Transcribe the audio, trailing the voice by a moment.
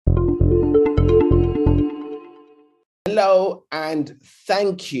Hello, and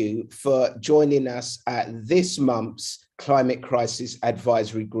thank you for joining us at this month's Climate Crisis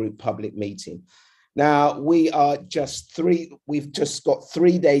Advisory Group public meeting. Now, we've just got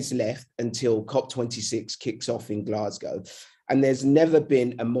 3 days left until COP26 kicks off in Glasgow, and there's never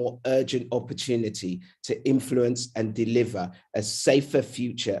been a more urgent opportunity to influence and deliver a safer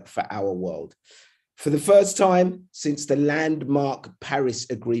future for our world. For the first time since the landmark Paris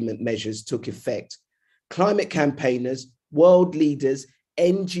Agreement measures took effect, climate campaigners, world leaders,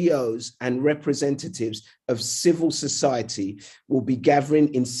 NGOs, and representatives of civil society will be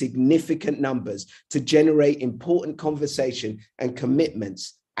gathering in significant numbers to generate important conversation and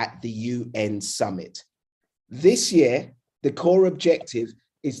commitments at the UN summit. This year, the core objective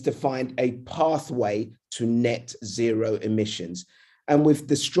is to find a pathway to net zero emissions. And with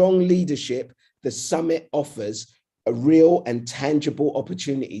the strong leadership the summit offers, real and tangible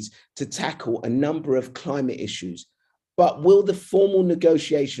opportunities to tackle a number of climate issues. But will the formal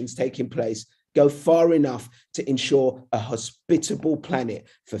negotiations taking place go far enough to ensure a hospitable planet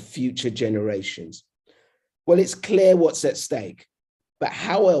for future generations? Well, it's clear what's at stake, but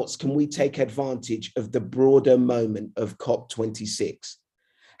how else can we take advantage of the broader moment of COP26?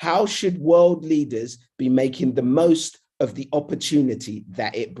 How should world leaders be making the most of the opportunity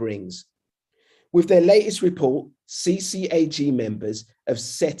that it brings? With their latest report, CCAG members have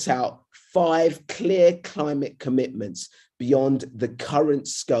set out 5 clear climate commitments beyond the current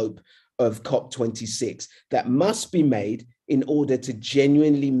scope of COP26 that must be made in order to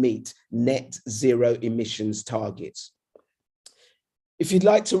genuinely meet net zero emissions targets. If you'd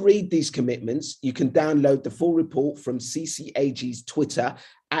like to read these commitments, you can download the full report from CCAG's Twitter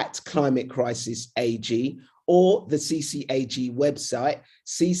 @ClimateCrisisAG or the CCAG website,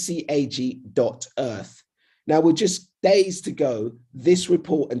 ccag.earth. Now, with just days to go, this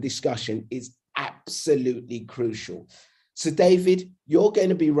report and discussion is absolutely crucial. So, David, you're going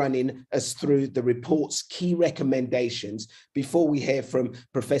to be running us through the report's key recommendations before we hear from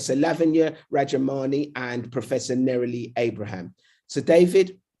Professor Lavanya Rajamani and Professor Nerali Abraham. So,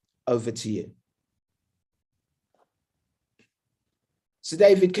 David, over to you. So,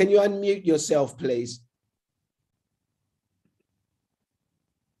 David, can you unmute yourself, please?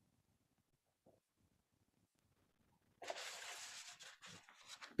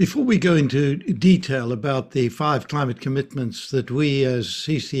 Before we go into detail about the 5 climate commitments that we as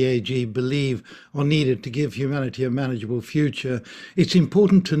CCAG believe are needed to give humanity a manageable future, it's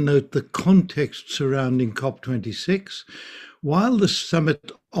important to note the context surrounding COP26. While the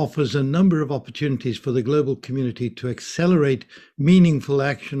summit offers a number of opportunities for the global community to accelerate meaningful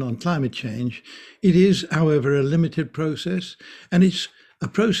action on climate change, it is, however, a limited process, and it's a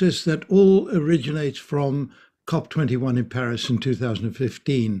process that all originates from COP21 in Paris in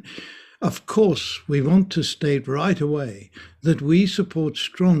 2015. Of course, we want to state right away that we support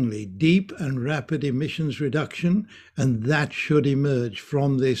strongly deep and rapid emissions reduction, and that should emerge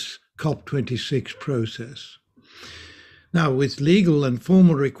from this COP26 process. Now, with legal and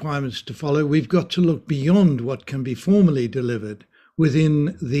formal requirements to follow, we've got to look beyond what can be formally delivered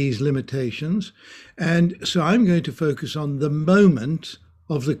within these limitations. And so I'm going to focus on the moment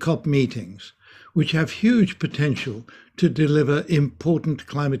of the COP meetings, which have huge potential to deliver important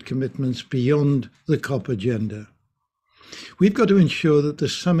climate commitments beyond the COP agenda. We've got to ensure that the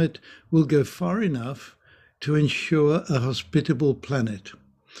summit will go far enough to ensure a hospitable planet.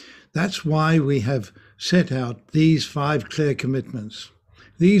 That's why we have set out these 5 clear commitments.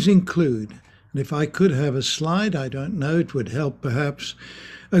 These include, and if I could have a slide, I don't know, it would help perhaps,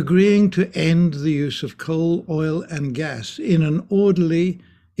 agreeing to end the use of coal, oil, and gas in an orderly,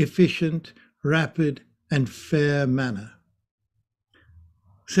 efficient, rapid and fair manner.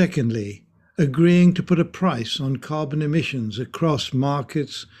 Secondly, agreeing to put a price on carbon emissions across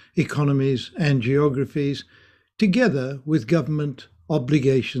markets, economies and geographies, together with government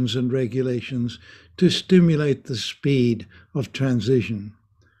obligations and regulations to stimulate the speed of transition.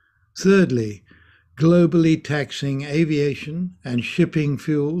 Thirdly, globally taxing aviation and shipping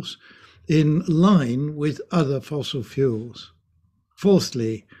fuels in line with other fossil fuels.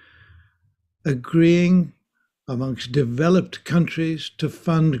 Fourthly, agreeing amongst developed countries to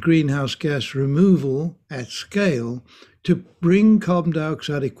fund greenhouse gas removal at scale to bring carbon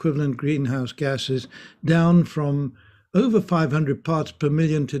dioxide equivalent greenhouse gases down from over 500 parts per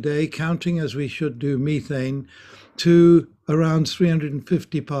million today, counting as we should do methane, to around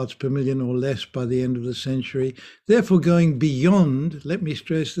 350 parts per million or less by the end of the century, therefore going beyond, let me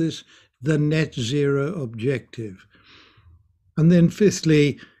stress this, the net zero objective. And then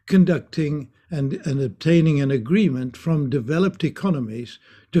fifthly, conducting and obtaining an agreement from developed economies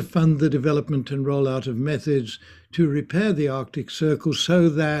to fund the development and rollout of methods to repair the Arctic Circle so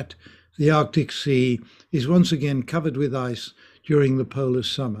that the Arctic Sea is once again covered with ice during the polar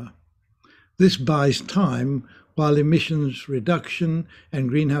summer. This buys time while emissions reduction and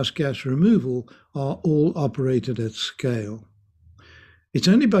greenhouse gas removal are all operated at scale. It's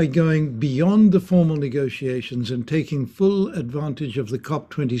only by going beyond the formal negotiations and taking full advantage of the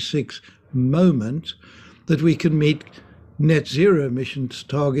COP26 moment that we can meet net zero emissions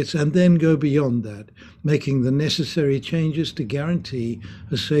targets and then go beyond that, making the necessary changes to guarantee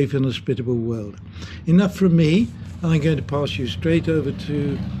a safe and hospitable world. Enough from me. I'm going to pass you straight over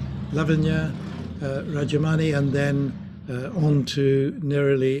to Lavanya Rajamani and then on to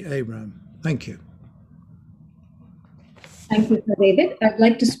Nerali Abram. Thank you. Thank you, Sir David. I'd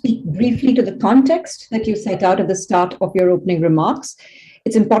like to speak briefly to the context that you set out at the start of your opening remarks.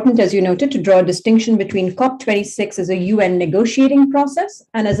 It's important, as you noted, to draw a distinction between COP26 as a UN negotiating process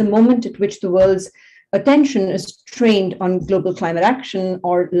and as a moment at which the world's attention is trained on global climate action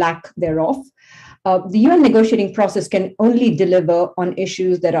or lack thereof. The UN negotiating process can only deliver on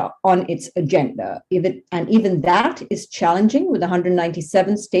issues that are on its agenda. Even that is challenging with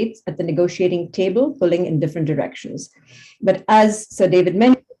 197 states at the negotiating table pulling in different directions. But as Sir David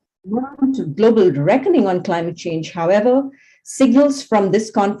mentioned, to global reckoning on climate change, however, signals from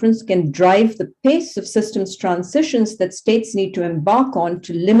this conference can drive the pace of systems transitions that states need to embark on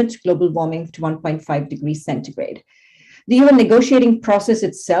to limit global warming to 1.5 degrees centigrade. The UN negotiating process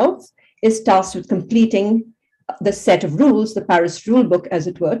itself is tasked with completing the set of rules, the Paris Rulebook, as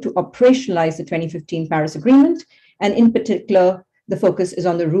it were, to operationalize the 2015 Paris Agreement. And in particular, the focus is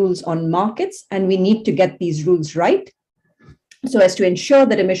on the rules on markets, and we need to get these rules right so as to ensure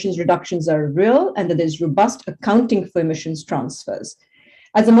that emissions reductions are real and that there's robust accounting for emissions transfers.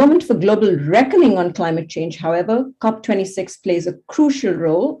 As a moment for global reckoning on climate change, however, COP26 plays a crucial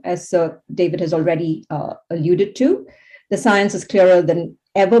role, as Sir David has already alluded to. The science is clearer than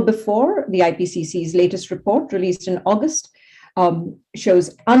ever before. The IPCC's latest report, released in August,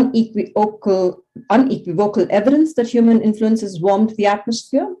 shows unequivocal evidence that human influence has warmed the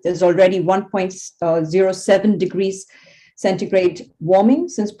atmosphere. There's already 1.07 degrees centigrade warming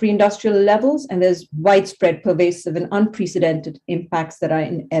since pre-industrial levels, and there's widespread, pervasive, and unprecedented impacts that are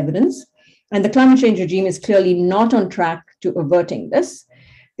in evidence. And the climate change regime is clearly not on track to averting this.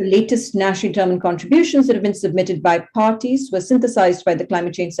 The latest nationally determined contributions that have been submitted by parties were synthesized by the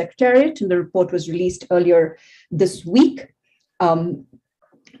Climate Change Secretariat, and the report was released earlier this week.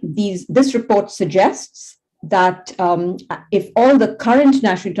 This report suggests that if all the current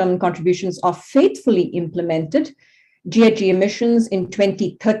nationally determined contributions are faithfully implemented, GHG emissions in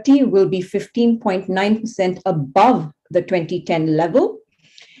 2030 will be 15.9% above the 2010 level.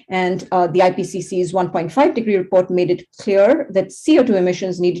 And the IPCC's 1.5 degree report made it clear that CO2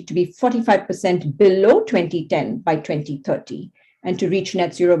 emissions needed to be 45% below 2010 by 2030 and to reach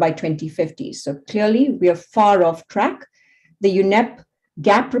net zero by 2050. So clearly, we are far off track. The UNEP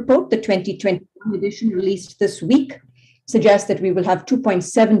GAP report, the 2021 edition released this week, suggests that we will have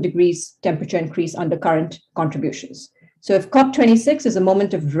 2.7 degrees temperature increase under current contributions. So if COP26 is a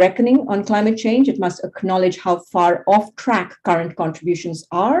moment of reckoning on climate change, it must acknowledge how far off track current contributions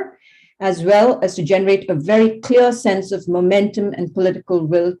are, as well as to generate a very clear sense of momentum and political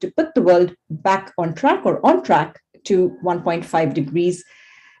will to put the world back on track or on track to 1.5 degrees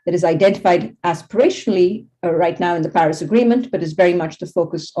that is identified aspirationally right now in the Paris Agreement, but is very much the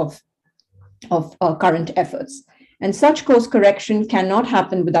focus of current efforts. And such course correction cannot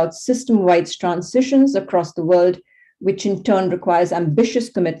happen without system-wide transitions across the world, which in turn requires ambitious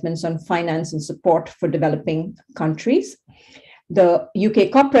commitments on finance and support for developing countries. The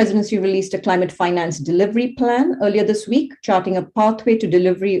UK COP presidency released a climate finance delivery plan earlier this week, charting a pathway to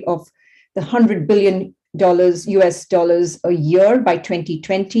delivery of the $100 billion US dollars a year by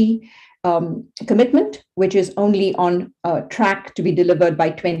 2020 commitment, which is only on track to be delivered by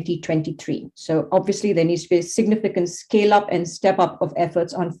 2023. So obviously there needs to be a significant scale up and step up of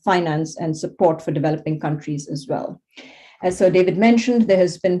efforts on finance and support for developing countries as well. As Sir David mentioned, there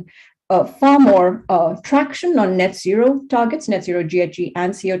has been far more traction on net zero targets, net zero GHG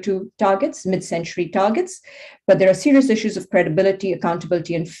and CO2 targets, mid-century targets, but there are serious issues of credibility,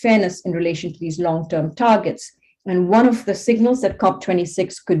 accountability, and fairness in relation to these long-term targets. And one of the signals that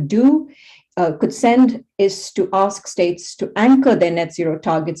COP26 could send is to ask states to anchor their net zero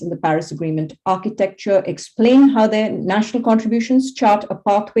targets in the Paris Agreement architecture, explain how their national contributions chart a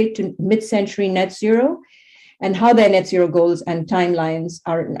pathway to mid-century net zero, and how their net zero goals and timelines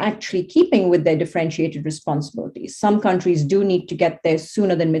are actually keeping with their differentiated responsibilities. Some countries do need to get there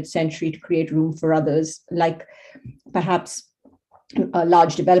sooner than mid-century to create room for others, like perhaps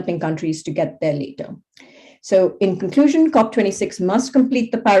large developing countries to get there later. So in conclusion, COP26 must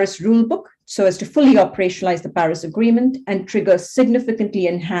complete the Paris rulebook so as to fully operationalize the Paris Agreement and trigger significantly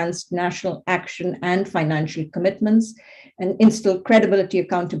enhanced national action and financial commitments, and instill credibility,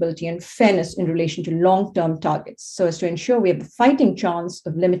 accountability, and fairness in relation to long-term targets so as to ensure we have a fighting chance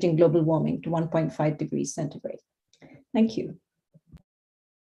of limiting global warming to 1.5 degrees centigrade. Thank you.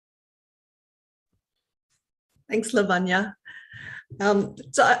 Thanks, Lavanya.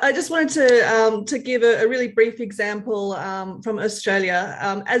 So I just wanted to give a really brief example from Australia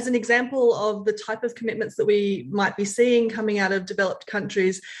as an example of the type of commitments that we might be seeing coming out of developed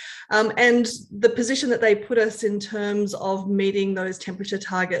countries and the position that they put us in terms of meeting those temperature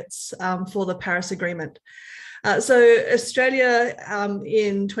targets for the Paris Agreement. So Australia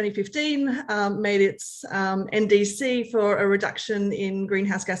in 2015 made its NDC for a reduction in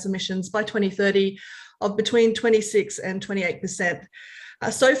greenhouse gas emissions by 2030 of between 26 and 28%.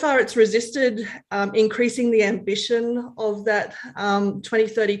 So far, it's resisted increasing the ambition of that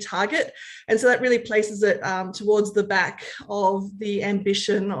 2030 target. And so that really places it towards the back of the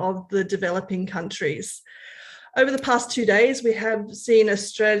ambition of the developing countries. Over the past 2 days, we have seen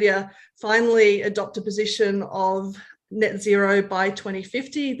Australia finally adopt a position of net zero by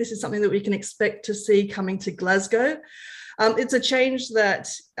 2050. This is something that we can expect to see coming to Glasgow. It's a change that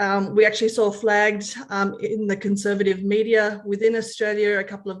we actually saw flagged in the conservative media within Australia a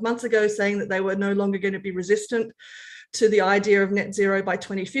couple of months ago, saying that they were no longer going to be resistant to the idea of net zero by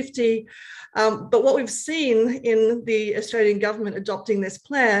 2050. But what we've seen in the Australian government adopting this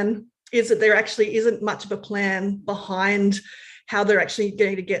plan is that there actually isn't much of a plan behind how they're actually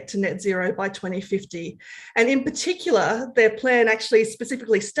going to get to net zero by 2050. And in particular, their plan actually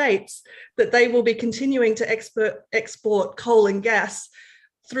specifically states that they will be continuing to export coal and gas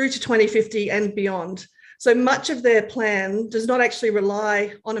through to 2050 and beyond. So much of their plan does not actually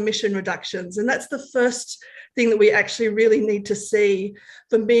rely on emission reductions. And that's the first thing that we actually really need to see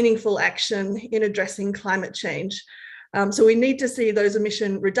for meaningful action in addressing climate change. So we need to see those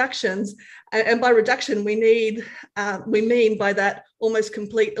emission reductions, and by reduction we mean by that almost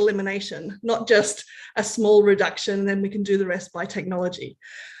complete elimination, not just a small reduction, and then we can do the rest by technology.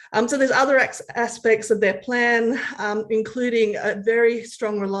 So there's other aspects of their plan, including a very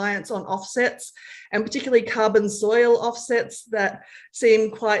strong reliance on offsets, and particularly carbon soil offsets that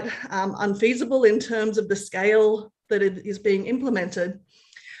seem quite unfeasible in terms of the scale that it is being implemented.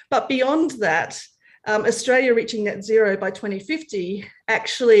 But beyond that, Australia reaching net zero by 2050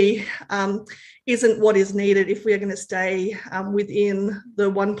 actually isn't what is needed if we are going to stay within the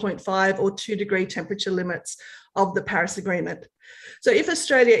 1.5 or 2 degree temperature limits of the Paris Agreement. So if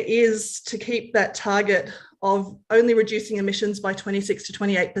Australia is to keep that target of only reducing emissions by 26 to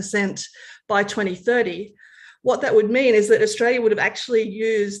 28% by 2030, what that would mean is that Australia would have actually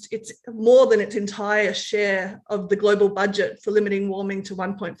used more than its entire share of the global budget for limiting warming to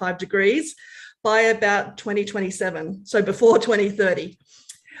 1.5 degrees by about 2027, so before 2030.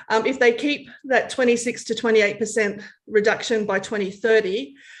 If they keep that 26 to 28% reduction by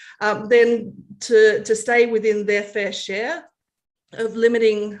 2030, then to stay within their fair share of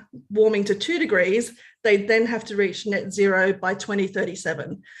limiting warming to 2 degrees, they then have to reach net zero by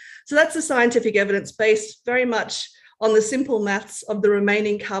 2037. So that's the scientific evidence based very much on the simple maths of the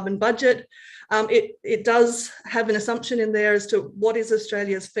remaining carbon budget. It does have an assumption in there as to what is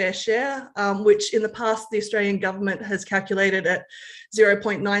Australia's fair share, which in the past the Australian government has calculated at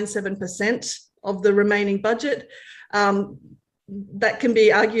 0.97% of the remaining budget. That can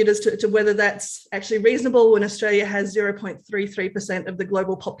be argued as to whether that's actually reasonable when Australia has 0.33% of the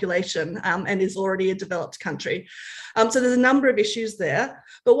global population and is already a developed country. So there's a number of issues there.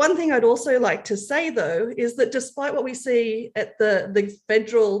 But one thing I'd also like to say, though, is that despite what we see at the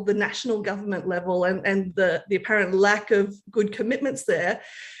federal, the national government level and the apparent lack of good commitments there,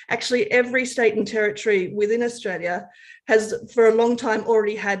 actually every state and territory within Australia has for a long time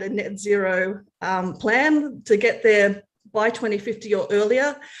already had a net zero plan to get there by 2050 or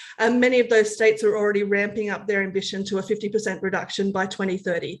earlier. And many of those states are already ramping up their ambition to a 50% reduction by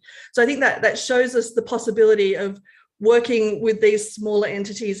 2030. So I think that shows us the possibility of working with these smaller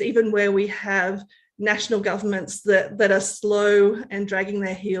entities, even where we have national governments that are slow and dragging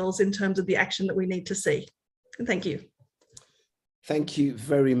their heels in terms of the action that we need to see. And thank you. Thank you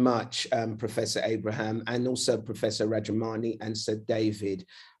very much, Professor Abraham, and also Professor Rajamani and Sir David.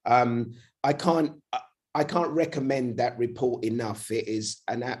 I can't recommend that report enough. It is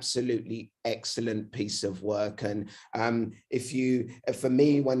an absolutely excellent piece of work. And for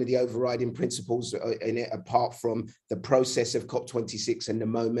me, one of the overriding principles in it, apart from the process of COP26 and the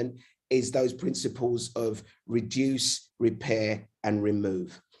moment, is those principles of reduce, repair, and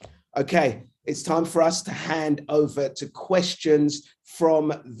remove. Okay, it's time for us to hand over to questions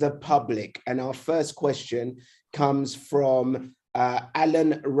from the public. And our first question comes from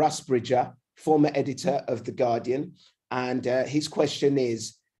Alan Rusbridger, former editor of The Guardian. And his question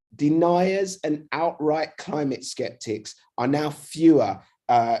is, deniers and outright climate skeptics are now fewer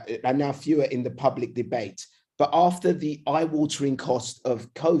in the public debate. But after the eye-watering cost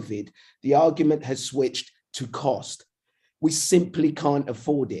of COVID, the argument has switched to cost. We simply can't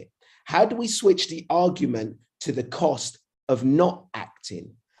afford it. How do we switch the argument to the cost of not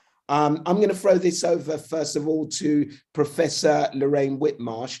acting? I'm going to throw this over, first of all, to Professor Lorraine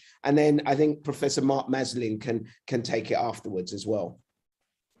Whitmarsh, and then I think Professor Mark Maslin can take it afterwards as well.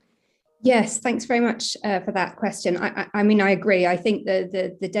 Yes, thanks very much for that question. I mean, I agree. I think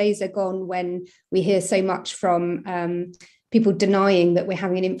the days are gone when we hear so much from people denying that we're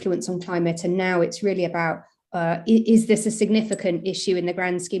having an influence on climate, and now it's really about is this a significant issue in the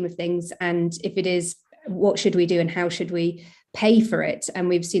grand scheme of things? And if it is, what should we do and how should we pay for it? And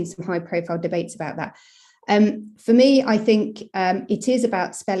we've seen some high profile debates about that. For me, I think it is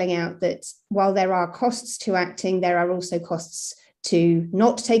about spelling out that while there are costs to acting, there are also costs to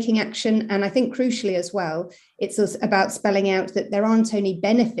not taking action. And I think crucially as well, it's also about spelling out that there aren't only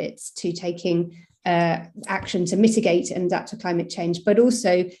benefits to taking action to mitigate and adapt to climate change, but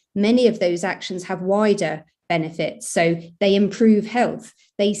also many of those actions have wider benefits. So they improve health.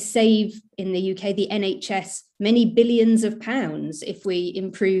 They save, in the UK, the NHS many billions of pounds if we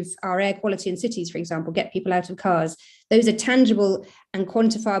improve our air quality in cities, for example, get people out of cars. Those are tangible and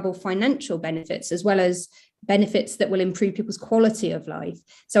quantifiable financial benefits, as well as benefits that will improve people's quality of life.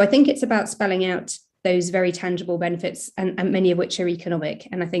 So I think it's about spelling out those very tangible benefits, and many of which are economic.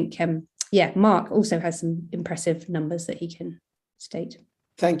 And I think, Mark also has some impressive numbers that he can state.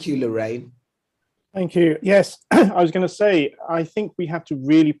 Thank you, Lorraine. Thank you. Yes, I was going to say, I think we have to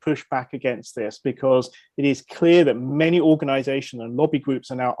really push back against this, because it is clear that many organizations and lobby groups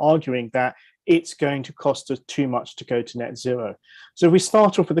are now arguing that it's going to cost us too much to go to net zero. So we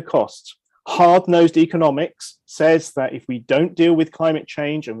start off with the costs. Hard-nosed economics says that if we don't deal with climate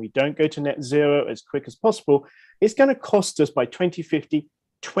change and we don't go to net zero as quick as possible, it's going to cost us by 2050,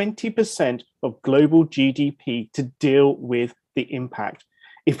 20% of global GDP to deal with the impact.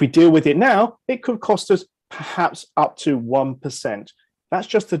 If we deal with it now, it could cost us perhaps up to 1%. That's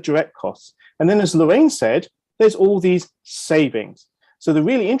just the direct costs. And then, as Lorraine said, there's all these savings. So the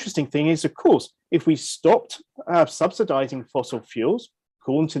really interesting thing is, of course, if we stopped subsidizing fossil fuels,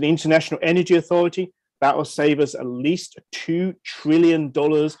 according to the International Energy Authority, that will save us at least $2 trillion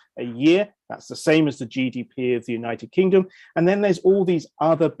a year. That's the same as the GDP of the United Kingdom. And then there's all these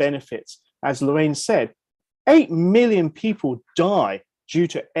other benefits. As Lorraine said, 8 million people die due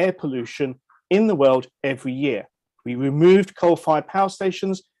to air pollution in the world every year. We removed coal-fired power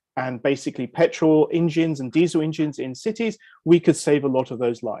stations and basically petrol engines and diesel engines in cities. We could save a lot of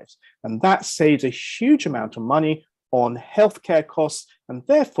those lives. And that saves a huge amount of money on healthcare costs. And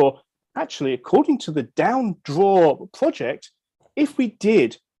therefore, actually, according to the Down Draw project, if we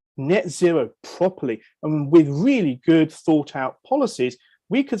did net zero properly and with really good thought out policies,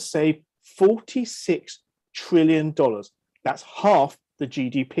 we could save $46 trillion. That's half the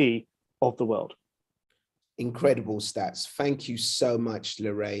GDP of the world. Incredible stats. Thank you so much,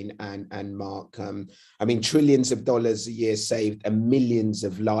 Lorraine and Mark. I mean, trillions of dollars a year saved and millions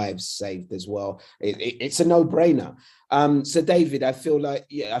of lives saved as well. It's a no-brainer. So David, I feel like,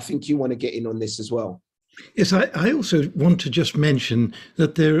 I think you want to get in on this as well. Yes, I also want to just mention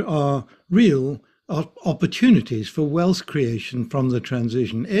that there are real opportunities for wealth creation from the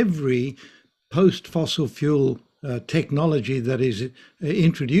transition. Every post-fossil fuel technology that is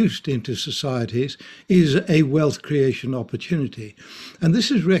introduced into societies is a wealth creation opportunity. And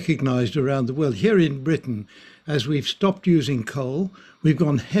this is recognized around the world. Here in Britain, as we've stopped using coal, we've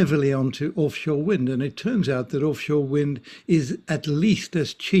gone heavily onto offshore wind. And it turns out that offshore wind is at least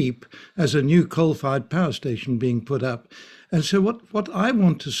as cheap as a new coal-fired power station being put up. And so what I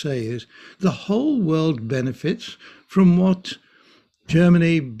want to say is the whole world benefits from what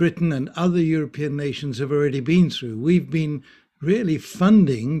Germany, Britain, and other European nations have already been through. We've been really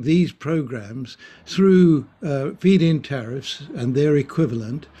funding these programs through feed-in tariffs and their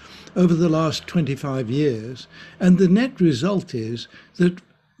equivalent over the last 25 years. And the net result is that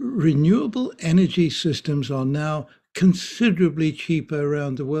renewable energy systems are now considerably cheaper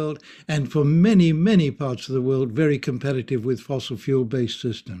around the world, and for many, many parts of the world, very competitive with fossil fuel-based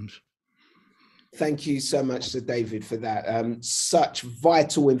systems. Thank you so much to David for that. Such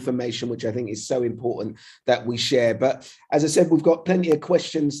vital information, which I think is so important that we share. But as I said, we've got plenty of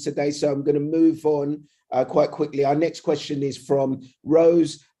questions today, so I'm going to move on quite quickly. Our next question is from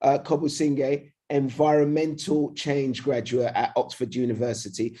Rose Kobusinge, environmental change graduate at Oxford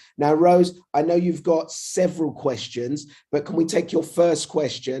University. Now, Rose, I know you've got several questions, but can we take your first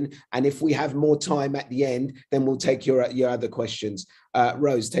question? And if we have more time at the end, then we'll take your other questions.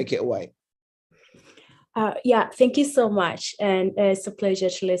 Rose, take it away. Yeah, thank you so much. And it's a pleasure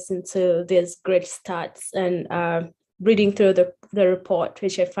to listen to these great stats and reading through the report,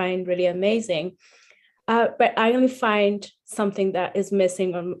 which I find really amazing. But I only find something that is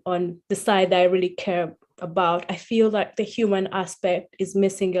missing on the side that I really care about. I feel like the human aspect is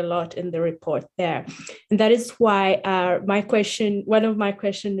missing a lot in the report there. And that is why one of my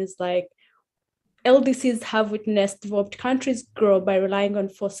questions is like, LDCs have witnessed developed countries grow by relying on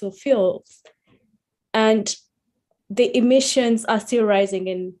fossil fuels. And the emissions are still rising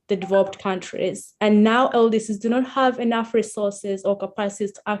in the developed countries. And now LDCs do not have enough resources or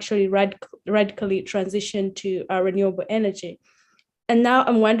capacities to actually radically transition to renewable energy. And now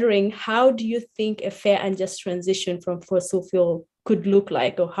I'm wondering, how do you think a fair and just transition from fossil fuel could look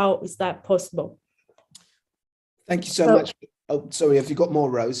like, or how is that possible? Thank you so much. Oh, sorry, have you got more,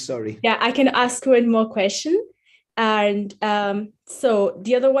 Rose? Sorry. Yeah, I can ask one more question. And so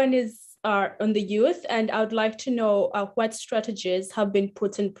the other one is on the youth, and I would like to know what strategies have been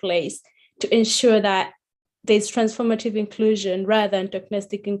put in place to ensure that there's transformative inclusion rather than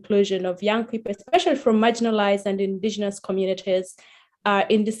tokenistic inclusion of young people, especially from marginalized and indigenous communities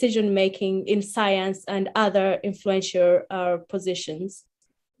in decision-making, in science and other influential positions.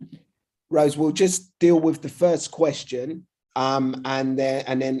 Rose, we'll just deal with the first question, and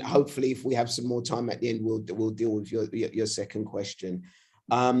then hopefully if we have some more time at the end, we'll deal with your second question.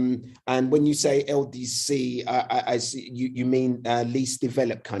 And when you say LDC, I see you mean least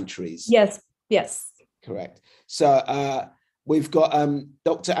developed countries? Yes. Correct. So we've got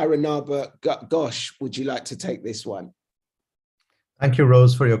Dr. Aranaba Ghosh. Would you like to take this one? Thank you,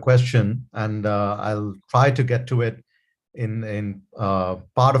 Rose, for your question. And I'll try to get to it in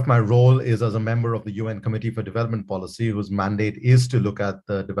part of my role is as a member of the UN Committee for Development Policy, whose mandate is to look at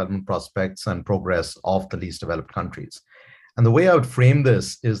the development prospects and progress of the least developed countries. And the way I would frame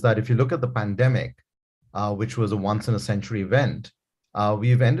this is that if you look at the pandemic, which was a once in a century event,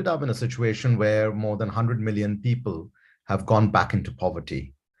 we've ended up in a situation where more than 100 million people have gone back into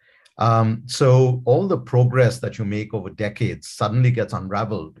poverty. So all the progress that you make over decades suddenly gets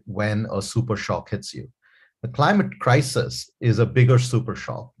unraveled when a super shock hits you. The climate crisis is a bigger super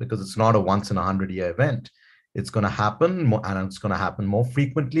shock because it's not a once in a 100-year event. It's going to happen more, and it's going to happen more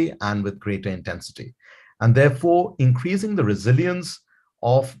frequently and with greater intensity. And therefore, increasing the resilience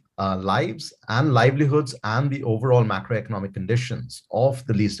of lives and livelihoods and the overall macroeconomic conditions of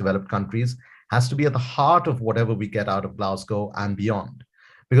the least developed countries has to be at the heart of whatever we get out of Glasgow and beyond.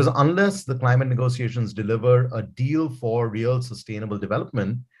 Because unless the climate negotiations deliver a deal for real sustainable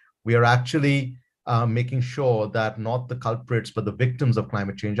development, we are actually making sure that not the culprits, but the victims of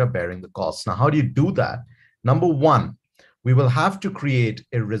climate change are bearing the costs. Now, how do you do that? Number one, we will have to create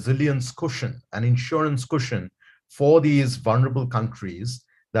a resilience cushion, an insurance cushion for these vulnerable countries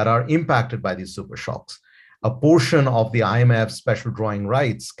that are impacted by these super shocks. A portion of the IMF special drawing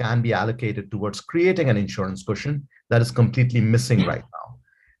rights can be allocated towards creating an insurance cushion that is completely missing right now.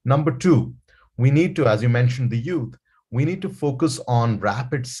 Number two, we need to, as you mentioned, the youth, we need to focus on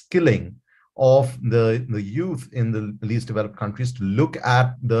rapid skilling of the youth in the least developed countries to look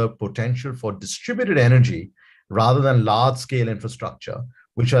at the potential for distributed energy rather than large-scale infrastructure,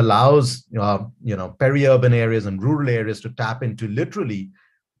 which allows peri-urban areas and rural areas to tap into literally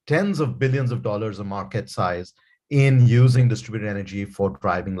tens of billions of dollars of market size in using distributed energy for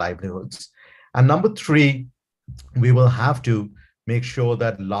driving livelihoods. And number three, we will have to make sure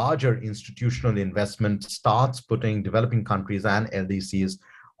that larger institutional investment starts putting developing countries and LDCs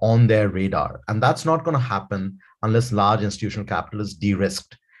on their radar. And that's not going to happen unless large institutional capital is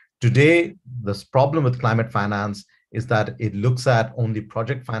de-risked. Today, this problem with climate finance is that it looks at only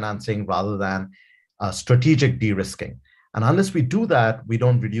project financing rather than strategic de-risking. And unless we do that, we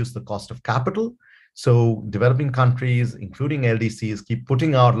don't reduce the cost of capital. So developing countries, including LDCs, keep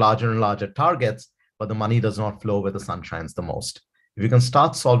putting out larger and larger targets, but the money does not flow where the sun shines the most. If you can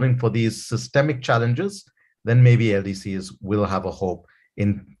start solving for these systemic challenges, then maybe LDCs will have a hope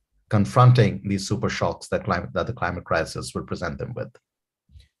in confronting these super shocks that the climate crisis will present them with.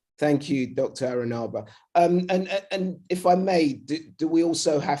 Thank you, Dr. Aranaba. And if I may, do we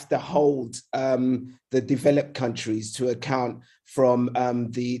also have to hold the developed countries to account from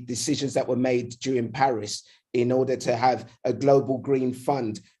the decisions that were made during Paris in order to have a global green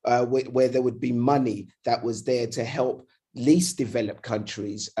fund where there would be money that was there to help least developed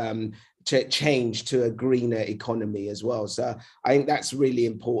countries to change to a greener economy as well? So I think that's really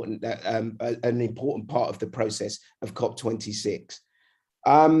important, that an important part of the process of COP26.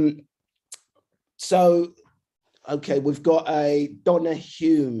 So, okay, we've got a Donna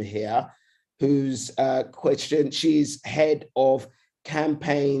Hume here, whose question, she's head of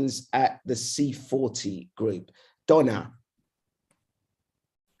campaigns at the C40 group. Donna.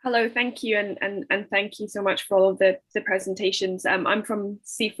 Hello, thank you, and thank you so much for all of the presentations. I'm from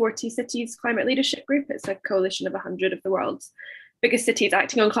C40 Cities Climate Leadership Group. It's a coalition of 100 of the world's biggest cities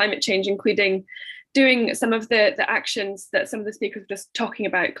acting on climate change, including doing some of the actions that some of the speakers were just talking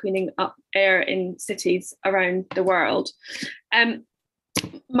about, cleaning up air in cities around the world.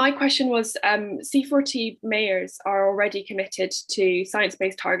 My question was, C40 mayors are already committed to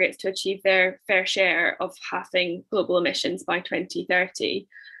science-based targets to achieve their fair share of halving global emissions by 2030.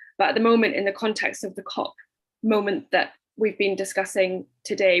 But at the moment, in the context of the COP moment that we've been discussing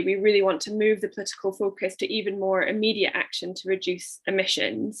today, we really want to move the political focus to even more immediate action to reduce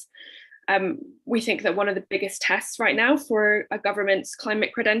emissions. We think that one of the biggest tests right now for a government's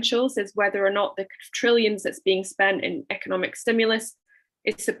climate credentials is whether or not the trillions that's being spent in economic stimulus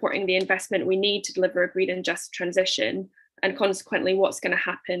is supporting the investment we need to deliver a green and just transition, and consequently what's going to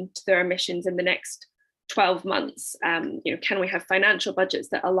happen to their emissions in the next 12 months. Can we have financial budgets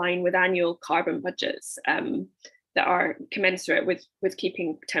that align with annual carbon budgets that are commensurate with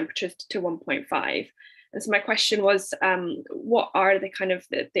keeping temperatures to 1.5? And so my question was, what are the kind of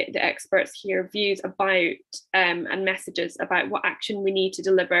the experts here views about and messages about what action we need to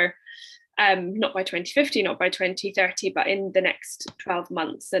deliver, not by 2050, not by 2030, but in the next 12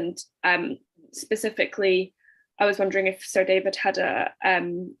 months? And specifically, I was wondering if Sir David had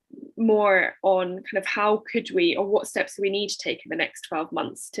more on kind of how could we, or what steps do we need to take in the next 12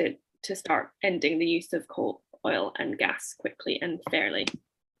 months to start ending the use of coal, oil and gas quickly and fairly.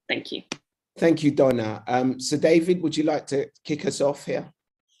 Thank you. Thank you, Donna. So David, would you like to kick us off here?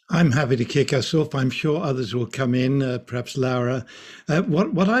 I'm happy to kick us off. I'm sure others will come in, perhaps Laura.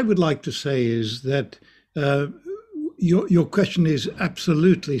 What I would like to say is that your question is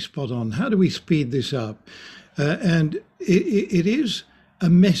absolutely spot on. How do we speed this up? And it is a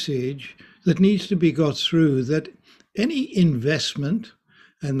message that needs to be got through, that any investment,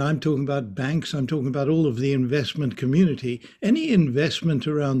 and I'm talking about banks, I'm talking about all of the investment community, any investment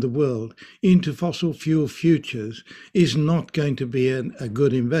around the world into fossil fuel futures is not going to be a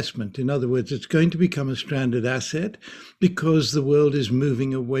good investment. In other words, it's going to become a stranded asset because the world is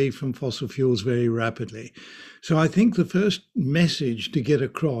moving away from fossil fuels very rapidly. So I think the first message to get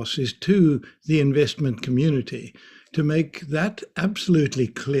across is to the investment community to make that absolutely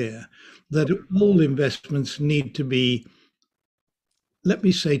clear, that all investments need to be, let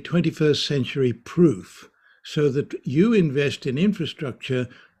me say, 21st century proof, so that you invest in infrastructure,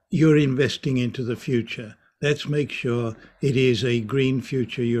 you're investing into the future. Let's make sure it is a green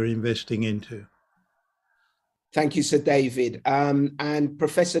future you're investing into. Thank you, Sir David. And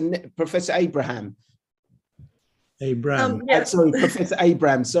Professor Abraham. Sorry, Professor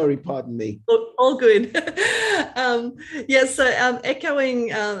Abraham, sorry, pardon me. All good. So echoing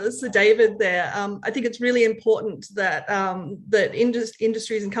Sir David there, I think it's really important that that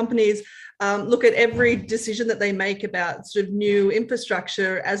industries and companies look at every decision that they make about sort of new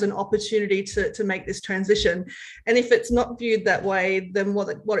infrastructure as an opportunity to make this transition. And if it's not viewed that way, then what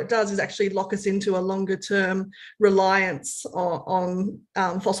it does is actually lock us into a longer term reliance on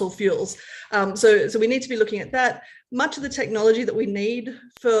fossil fuels. So we need to be looking at that. Much of the technology that we need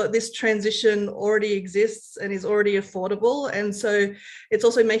for this transition already exists and is already affordable. And so it's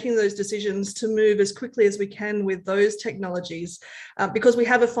also making those decisions to move as quickly as we can with those technologies because we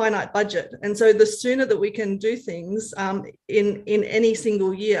have a finite budget. And so the sooner that we can do things in any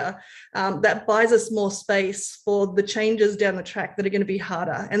single year, that buys us more space for the changes down the track that are going to be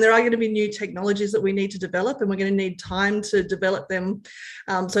harder. And there are going to be new technologies that we need to develop, and we're going to need time to develop them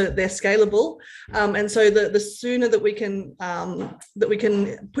so that they're scalable. And so the sooner that that we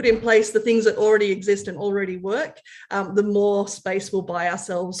can put in place the things that already exist and already work, the more space we'll buy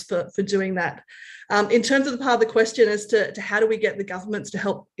ourselves for doing that. In terms of the part of the question as to how do we get the governments to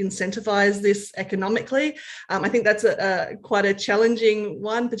help incentivize this economically, I think that's quite a challenging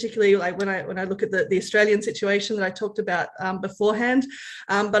one, particularly like when I look at the Australian situation that I talked about beforehand.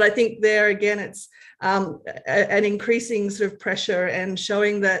 But I think there again, it's an increasing sort of pressure and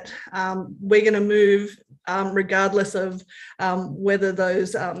showing that we're going to move regardless of whether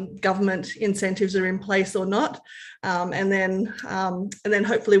those government incentives are in place or not. And then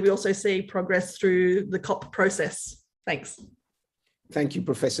hopefully we also see progress through the COP process. Thanks. Thank you,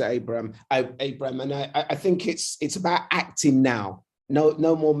 Professor Abram. And I think it's about acting now.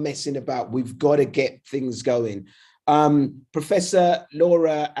 No more messing about. We've got to get things going. Professor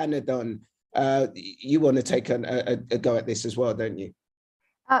Laura Anadon, you want to take a go at this as well, don't you?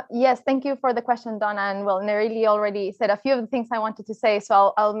 Yes, thank you for the question, Donna. And well, Nerili already said a few of the things I wanted to say,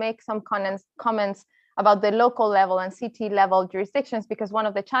 so I'll make some comments about the local level and city level jurisdictions, because one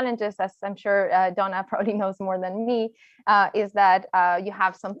of the challenges, as I'm sure Donna probably knows more than me, is that you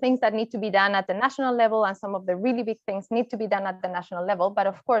have some things that need to be done at the national level, and some of the really big things need to be done at the national level. But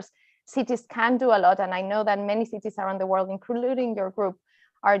of course, cities can do a lot, and I know that many cities around the world, including your group,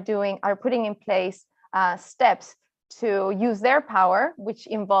 are putting in place steps to use their power, which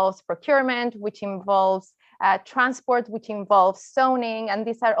involves procurement, which involves transport, which involves zoning. And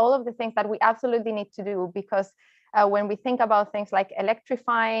these are all of the things that we absolutely need to do, because when we think about things like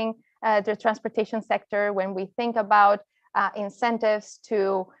electrifying the transportation sector, when we think about incentives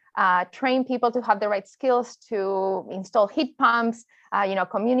to train people to have the right skills to install heat pumps,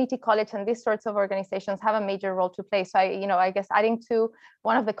 community college and these sorts of organizations have a major role to play. So I guess adding to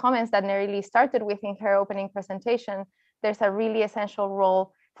one of the comments that Nerili started with in her opening presentation, there's a really essential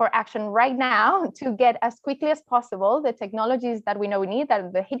role for action right now to get as quickly as possible the technologies that we know we need,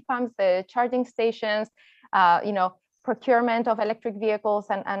 that the heat pumps, the charging stations, procurement of electric vehicles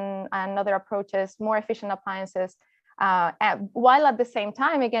and other approaches, more efficient appliances. While at the same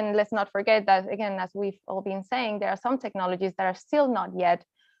time, again, let's not forget that, again, as we've all been saying, there are some technologies that are still not yet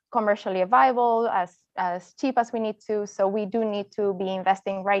commercially viable, as cheap as we need to. So we do need to be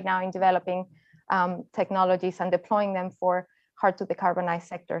investing right now in developing technologies and deploying them for hard to decarbonize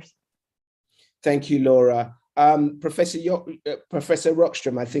sectors. Thank you, Laura. Professor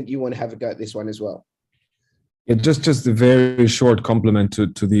Rockstrom, I think you want to have a go at this one as well. Yeah, just a very short compliment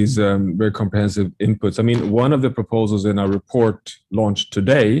to these very comprehensive inputs. I mean, one of the proposals in our report launched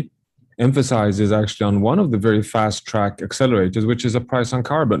today emphasizes actually on one of the very fast track accelerators, which is a price on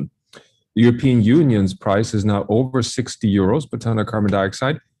carbon. The European Union's price is now over 60 euros per ton of carbon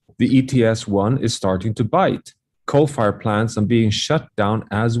dioxide. The ETS one is starting to bite. Coal-fired plants are being shut down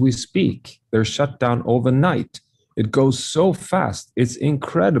as we speak. They're shut down overnight. It goes so fast. It's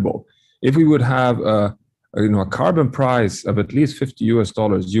incredible. If we would have a carbon price of at least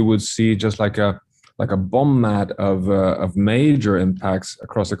 $50, you would see just like a bomb mat of major impacts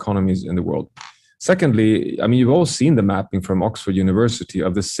across economies in the world. Secondly, I mean, you've all seen the mapping from Oxford University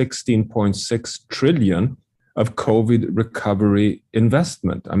of the 16.6 trillion of COVID recovery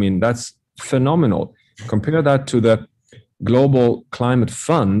investment. I mean, that's phenomenal. Compare that to the Global Climate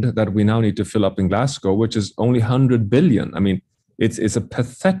Fund that we now need to fill up in Glasgow, which is only 100 billion. I mean, it's a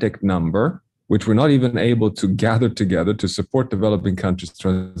pathetic number, which we're not even able to gather together to support developing countries'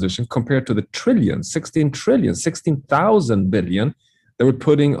 transition, compared to the 16,000 billion that we're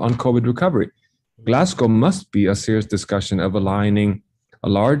putting on COVID recovery. Glasgow must be a serious discussion of aligning a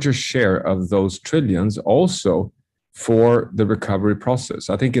larger share of those trillions also for the recovery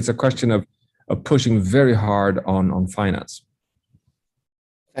process. I think it's a question of pushing very hard on finance.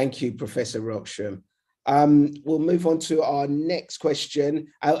 Thank you, Professor Rockstrom. We'll move on to our next question.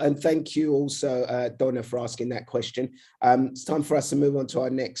 And thank you also, Donna, for asking that question. It's time for us to move on to our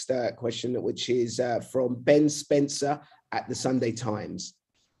next question, which is from Ben Spencer at the Sunday Times.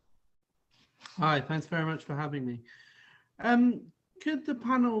 Hi, thanks very much for having me. Could the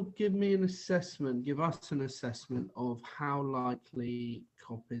panel give us an assessment of how likely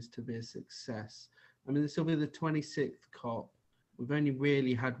COP is to be a success? I mean, this will be the 26th COP. We've only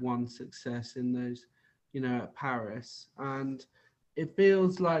really had one success in those, at Paris. And it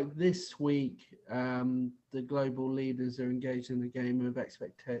feels like this week, the global leaders are engaged in a game of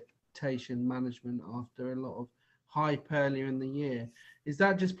expectation management after a lot of hype earlier in the year. Is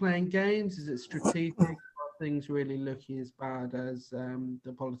that just playing games? Is it strategic? Things really looking as bad as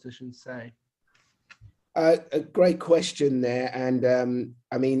the politicians say? A great question there. And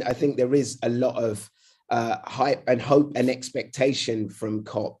I mean, I think there is a lot of hype and hope and expectation from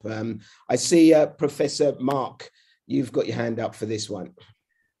COP. I see Professor Mark you've got your hand up for this one.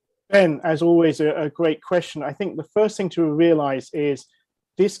 Ben, as always, a great question. I think the first thing to realize is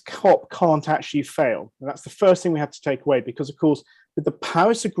this COP can't actually fail. And that's the first thing we have to take away, because, of course, with the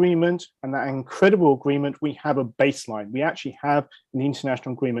Paris Agreement and that incredible agreement, we have a baseline. We actually have an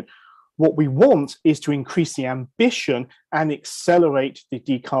international agreement. What we want is to increase the ambition and accelerate the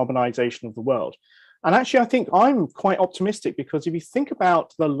decarbonization of the world. And actually, I think I'm quite optimistic, because if you think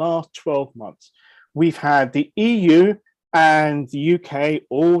about the last 12 months, we've had the EU and the UK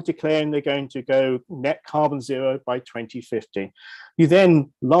all declaring they're going to go net carbon zero by 2050. You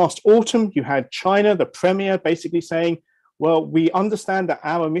then, last autumn, you had China, the premier, basically saying, well, we understand that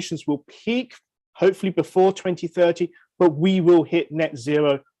our emissions will peak, hopefully before 2030, but we will hit net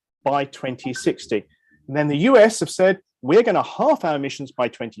zero by 2060. And then the US have said, we're going to halve our emissions by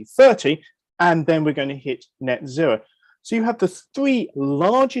 2030, and then we're going to hit net zero. So you have the three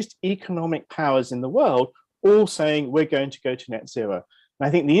largest economic powers in the world all saying we're going to go to net zero. And I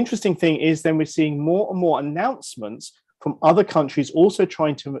think the interesting thing is then we're seeing more and more announcements from other countries also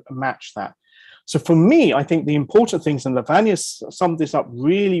trying to match that. So for me, I think the important things, and Lavanya summed this up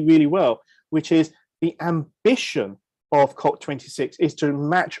really, really well, which is the ambition of COP26 is to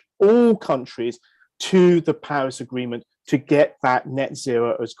match all countries to the Paris Agreement to get that net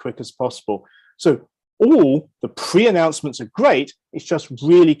zero as quick as possible. So all the pre-announcements are great. It's just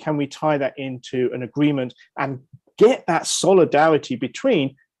really, can we tie that into an agreement and get that solidarity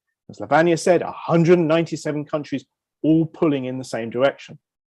between, as Lavanya said, 197 countries all pulling in the same direction.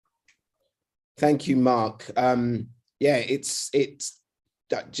 Thank you, Mark. Yeah, it's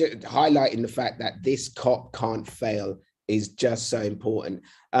highlighting the fact that this COP can't fail is just so important.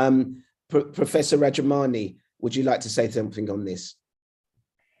 Professor Rajamani, would you like to say something on this?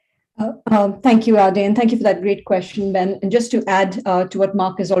 Thank you, Ade, and thank you for that great question, Ben. And just to add to what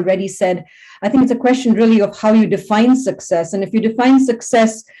Mark has already said, I think it's a question really of how you define success. And if you define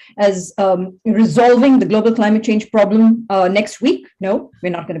success as resolving the global climate change problem next week, no,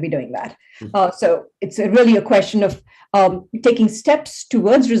 we're not going to be doing that. So it's really a question of taking steps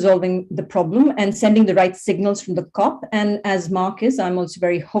towards resolving the problem and sending the right signals from the COP. And as Mark is, I'm also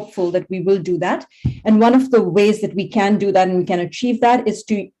very hopeful that we will do that. And one of the ways that we can do that and we can achieve that is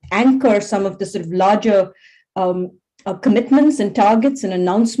to anchor some of the sort of larger commitments and targets and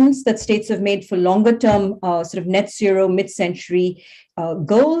announcements that states have made for longer term sort of net zero mid-century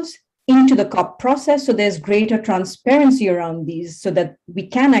goals into the COP process. So there's greater transparency around these so that we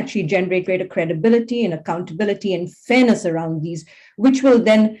can actually generate greater credibility and accountability and fairness around these, which will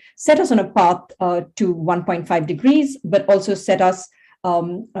then set us on a path to 1.5 degrees, but also set us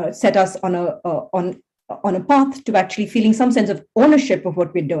on a path to actually feeling some sense of ownership of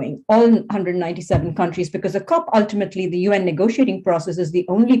what we're doing, all 197 countries, because the COP, ultimately, the UN negotiating process is the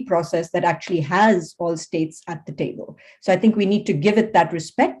only process that actually has all states at the table. So I think we need to give it that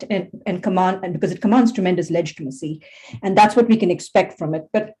respect and command, and because it commands tremendous legitimacy. And that's what we can expect from it.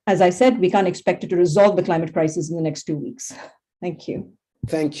 But as I said, we can't expect it to resolve the climate crisis in the next 2 weeks. Thank you.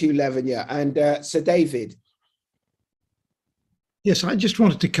 Thank you, Lavanya. And Sir David. Yes, I just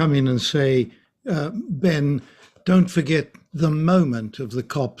wanted to come in and say, Ben, don't forget the moment of the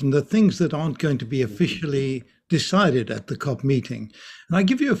COP and the things that aren't going to be officially decided at the COP meeting. And I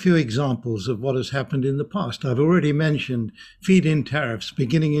give you a few examples of what has happened in the past. I've already mentioned feed-in tariffs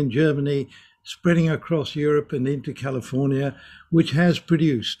beginning in Germany, spreading across Europe and into California, which has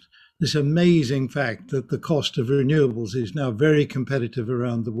produced this amazing fact that the cost of renewables is now very competitive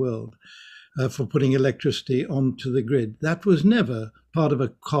around the world for putting electricity onto the grid. That was never part of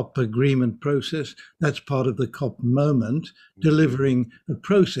a COP agreement process. That's part of the COP moment, delivering a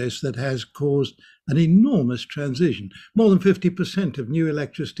process that has caused an enormous transition. More than 50% of new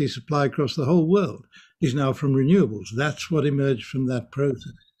electricity supply across the whole world is now from renewables. That's what emerged from that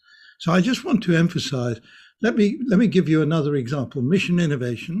process. So I just want to emphasize, let me give you another example. Mission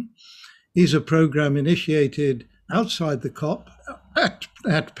Innovation is a program initiated outside the COP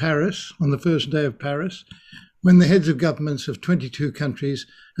at Paris, on the first day of Paris, when the heads of governments of 22 countries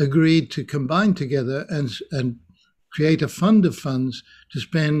agreed to combine together and create a fund of funds to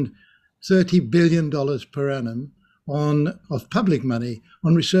spend $30 billion per annum of public money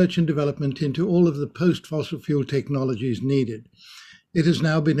on research and development into all of the post-fossil fuel technologies needed. It has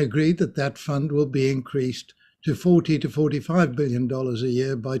now been agreed that that fund will be increased to $40 to $45 billion a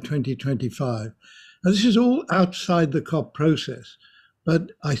year by 2025. Now, this is all outside the COP process.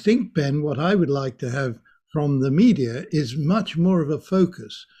 But I think, Ben, what I would like to have from the media is much more of a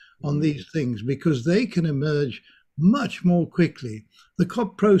focus on these things, because they can emerge much more quickly. The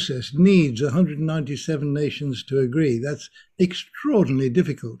COP process needs 197 nations to agree. That's extraordinarily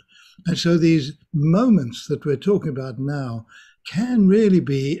difficult. And so these moments that we're talking about now can really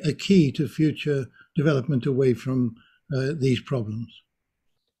be a key to future development away from these problems.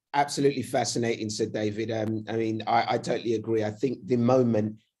 Absolutely fascinating, said David. I mean, I totally agree. I think the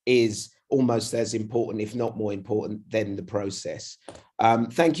moment is almost as important, if not more important, than the process.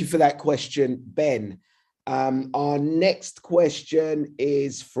 Thank you for that question, Ben. Our next question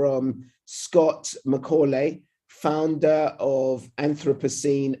is from Scott Macaulay, founder of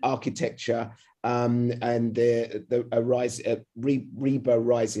Anthropocene Architecture and Reba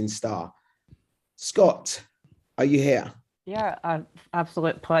Rising Star. Scott, are you here? Yeah,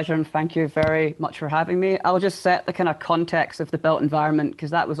 absolute pleasure, and thank you very much for having me. I'll just set the kind of context of the built environment,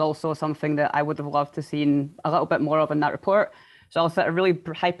 because that was also something that I would have loved to seen a little bit more of in that report. So I'll set a really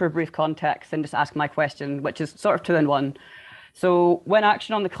hyper brief context and just ask my question, which is sort of two in one. So when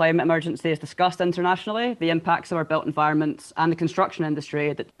action on the climate emergency is discussed internationally, the impacts of our built environments and the construction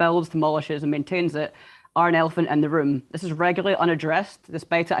industry that builds, demolishes, and maintains it are an elephant in the room. This is regularly unaddressed,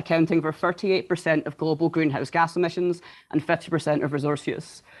 despite it accounting for 38% of global greenhouse gas emissions and 50% of resource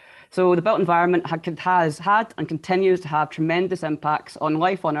use. So the built environment has had and continues to have tremendous impacts on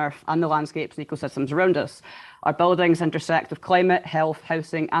life on Earth and the landscapes and ecosystems around us. Our buildings intersect with climate, health,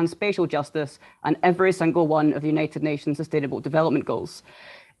 housing, and spatial justice, and every single one of the United Nations Sustainable Development Goals.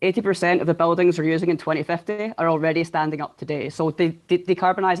 80% of the buildings we're using in 2050 are already standing up today. So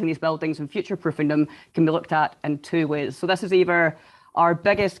decarbonising these buildings and future-proofing them can be looked at in two ways. So this is either our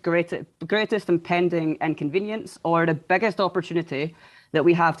greatest impending inconvenience, or the biggest opportunity that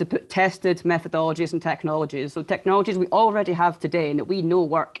we have to put tested methodologies and technologies, so technologies we already have today and that we know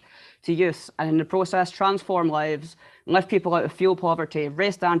work, to use, and in the process transform lives, lift people out of fuel poverty,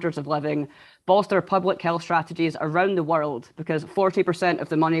 raise standards of living, bolster public health strategies around the world, because 40% of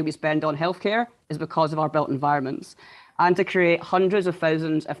the money we spend on healthcare is because of our built environments, and to create hundreds of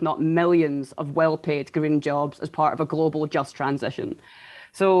thousands, if not millions, of well-paid green jobs as part of a global just transition.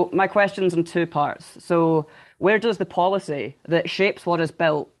 So my question's in two parts. So where does the policy that shapes what is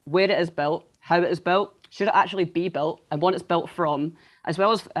built, where it is built, how it is built, should it actually be built, and what it's built from, as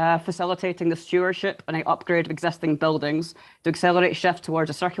well as facilitating the stewardship and upgrade of existing buildings to accelerate shift towards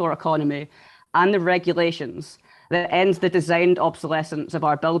a circular economy, and the regulations that ends the designed obsolescence of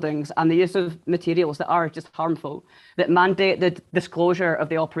our buildings and the use of materials that are just harmful, that mandate the disclosure of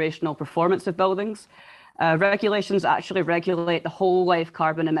the operational performance of buildings. Regulations actually regulate the whole life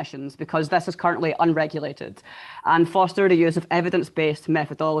carbon emissions, because this is currently unregulated, and foster the use of evidence-based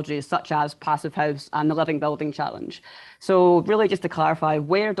methodologies such as Passive House and the Living Building Challenge. So really, just to clarify,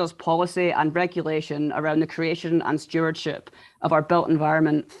 where does policy and regulation around the creation and stewardship of our built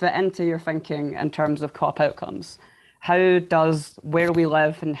environment fit into your thinking in terms of COP outcomes? How does where we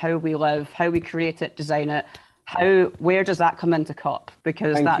live and how we live, how we create it, design it, where does that come into COP?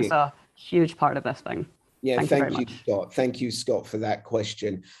 Because that's a huge part of this thing. Yeah, thank you, Scott. Thank you, Scott, for that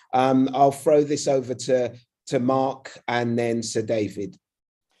question. I'll throw this over to Mark and then Sir David.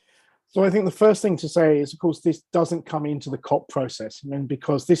 So I think the first thing to say is, of course, this doesn't come into the COP process,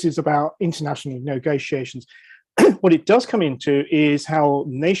 because this is about international negotiations. What it does come into is how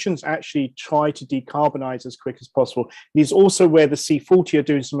nations actually try to decarbonize as quick as possible. It is also where the C40 are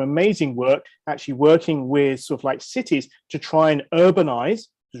doing some amazing work, actually working with sort of like cities to try and urbanize.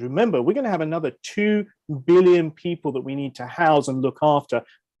 Because remember, we're going to have another 2 billion people that we need to house and look after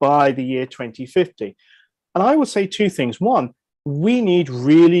by the year 2050. And I would say two things. One, we need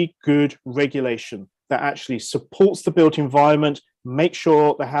really good regulation that actually supports the built environment, make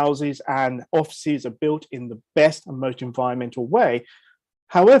sure the houses and offices are built in the best and most environmental way.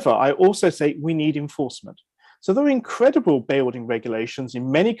 However, I also say we need enforcement. So there are incredible building regulations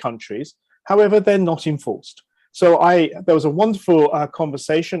in many countries. However, they're not enforced. So there was a wonderful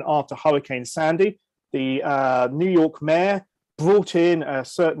conversation after Hurricane Sandy. The New York mayor brought in a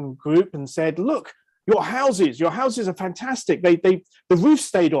certain group and said, look, your houses are fantastic. The roof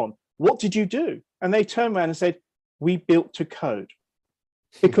stayed on. What did you do? And they turned around and said, we built to code,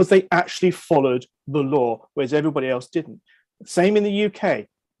 because they actually followed the law, whereas everybody else didn't. Same in the UK.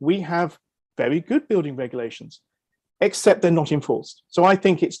 We have very good building regulations, except they're not enforced. So I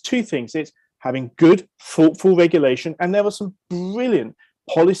think it's two things. It's having good, thoughtful regulation. And there were some brilliant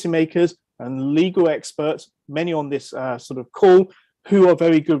policymakers and legal experts, many on this sort of call, who are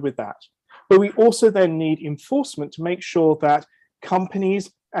very good with that. But we also then need enforcement to make sure that companies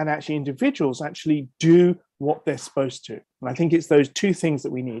and actually individuals actually do what they're supposed to. And I think it's those two things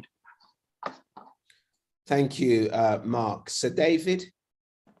that we need. Thank you, Mark. Sir David?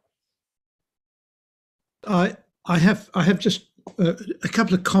 I have just A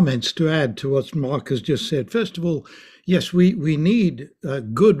couple of comments to add to what Mark has just said. First of all, yes, we need a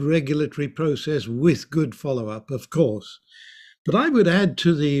good regulatory process with good follow-up, of course. But I would add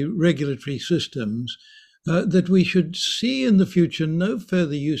to the regulatory systems that we should see in the future no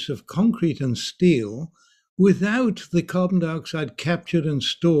further use of concrete and steel without the carbon dioxide captured and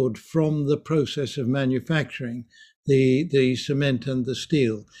stored from the process of manufacturing the cement and the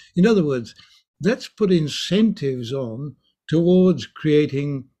steel. In other words, let's put incentives on towards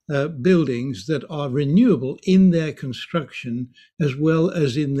creating buildings that are renewable in their construction as well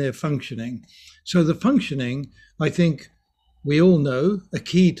as in their functioning. So the functioning, I think, we all know a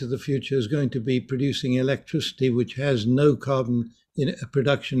key to the future is going to be producing electricity which has no carbon in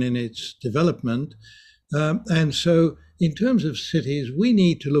production in its development. And so in terms of cities, we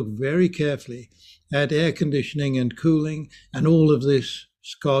need to look very carefully at air conditioning and cooling, and all of this,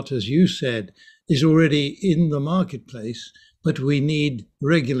 Scott, as you said, is already in the marketplace, but we need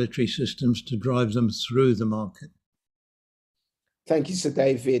regulatory systems to drive them through the market. Thank you, Sir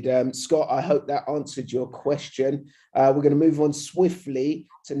David. Scott, I hope that answered your question. We're going to move on swiftly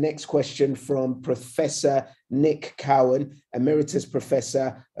to next question from Professor Nick Cowan, Emeritus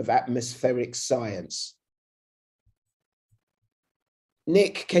Professor of Atmospheric Science.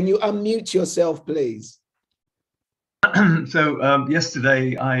 Nick, can you unmute yourself, please? So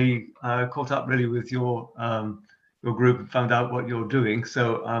yesterday I caught up really with your group and found out what you're doing.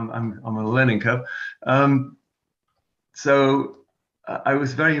 So I'm on a learning curve. So I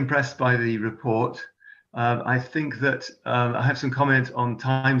was very impressed by the report. I think that I have some comment on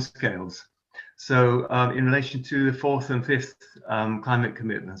timescales. So in relation to the 4th and 5th climate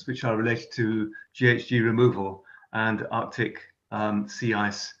commitments, which are related to GHG removal and Arctic sea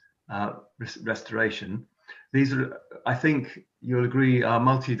ice restoration, these are, I think you'll agree, are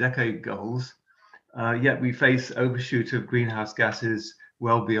multi-decade goals, yet we face overshoot of greenhouse gases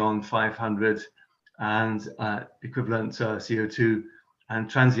well beyond 500 and equivalent CO2 and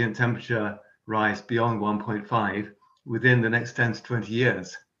transient temperature rise beyond 1.5 within the next 10 to 20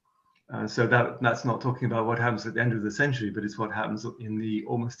 years. So that's not talking about what happens at the end of the century, but it's what happens in the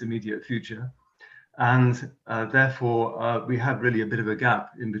almost immediate future. And therefore, we have really a bit of a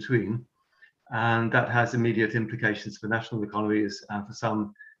gap in between. And that has immediate implications for national economies and for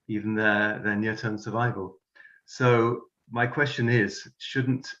some, even their near-term survival. So my question is,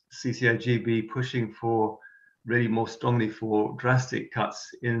 shouldn't CCAG be pushing for really more strongly for drastic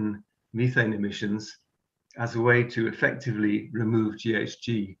cuts in methane emissions as a way to effectively remove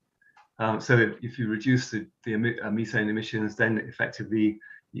GHG? So if you reduce the methane emissions, then effectively,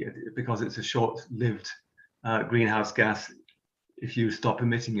 because it's a short-lived greenhouse gas, if you stop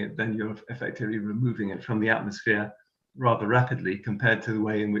emitting it, then you're effectively removing it from the atmosphere rather rapidly compared to the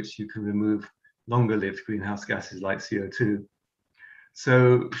way in which you can remove longer-lived greenhouse gases like CO2.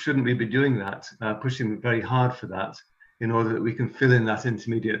 So shouldn't we be doing that, pushing very hard for that, in order that we can fill in that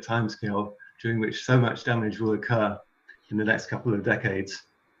intermediate timescale during which so much damage will occur in the next couple of decades,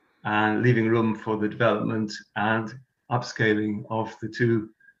 and leaving room for the development and upscaling of the two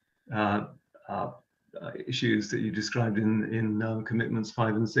issues that you described in commitments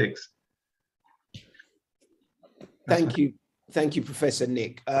 5 and 6. Thank you, Professor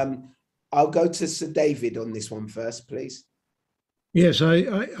Nick. I'll go to Sir David on this one first, please. Yes,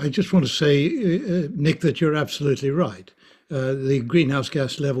 I just want to say, Nick, that you're absolutely right. The greenhouse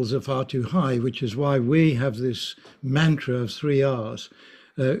gas levels are far too high, which is why we have this mantra of 3 Rs.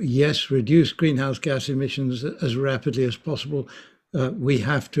 Yes, reduce greenhouse gas emissions as rapidly as possible. We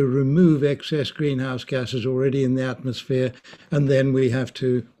have to remove excess greenhouse gases already in the atmosphere, and then we have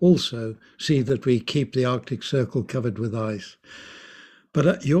to also see that we keep the Arctic Circle covered with ice.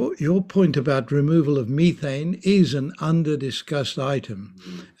 But your point about removal of methane is an under-discussed item.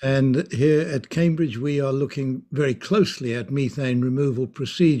 And here at Cambridge, we are looking very closely at methane removal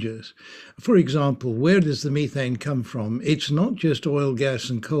procedures. For example, where does the methane come from? It's not just oil, gas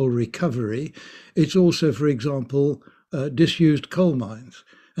and coal recovery. It's also, for example, disused coal mines.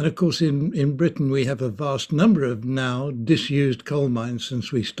 And of course, in Britain, we have a vast number of now disused coal mines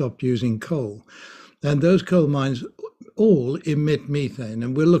since we stopped using coal. And those coal mines all emit methane,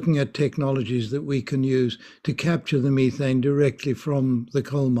 and we're looking at technologies that we can use to capture the methane directly from the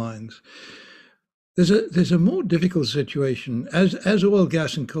coal mines. There's a more difficult situation. As oil,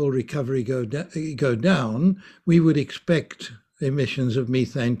 gas and coal recovery go down, we would expect emissions of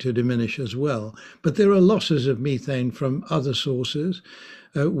methane to diminish as well. But there are losses of methane from other sources.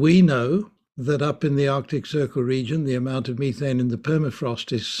 We know that up in the Arctic Circle region, the amount of methane in the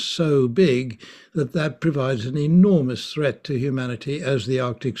permafrost is so big that provides an enormous threat to humanity as the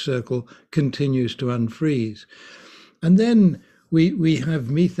Arctic Circle continues to unfreeze. And then we have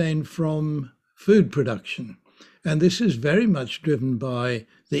methane from food production. And this is very much driven by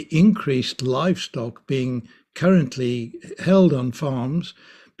the increased livestock being currently held on farms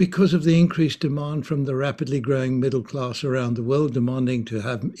because of the increased demand from the rapidly growing middle class around the world demanding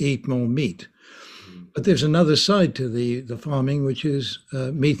to eat more meat. But there's another side to the farming, which is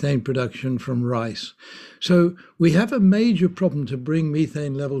methane production from rice. So we have a major problem to bring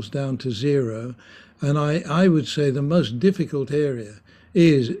methane levels down to zero. And I would say the most difficult areas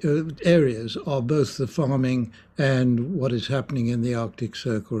are both the farming and what is happening in the Arctic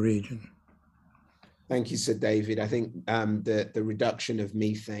Circle region. Thank you, Sir David. I think the reduction of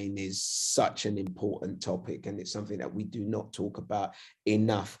methane is such an important topic, and it's something that we do not talk about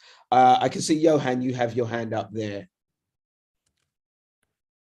enough. I can see, Johan, you have your hand up there.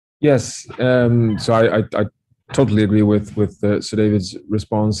 Yes, so I totally agree with Sir David's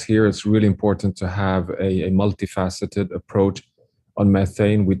response here. It's really important to have a multifaceted approach on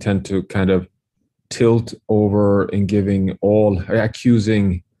methane. We tend to kind of tilt over in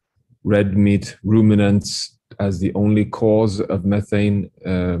accusing red meat ruminants as the only cause of methane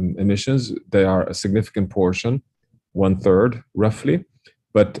emissions. They are a significant portion, 1/3 roughly.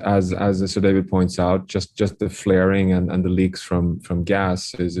 But as Sir David points out, just the flaring and the leaks from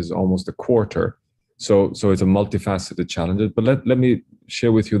gas is almost 1/4. So it's a multifaceted challenge. But let me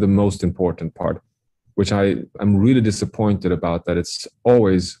share with you the most important part, which I'm really disappointed about, that it's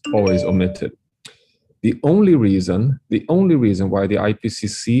always omitted. The only reason why the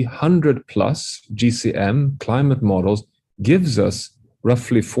IPCC 100+ GCM climate models gives us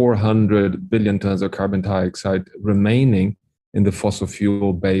roughly 400 billion tons of carbon dioxide remaining in the fossil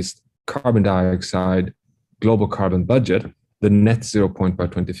fuel-based carbon dioxide global carbon budget, the net 0 point by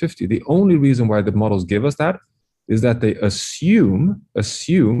 2050. The only reason why the models give us that is that they assume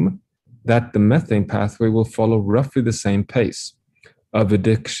that the methane pathway will follow roughly the same pace of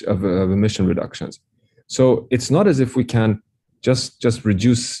emission reductions. So it's not as if we can just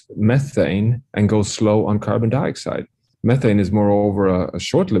reduce methane and go slow on carbon dioxide. Methane is moreover a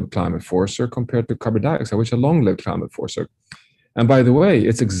short-lived climate forcer compared to carbon dioxide, which is a long-lived climate forcer. And by the way,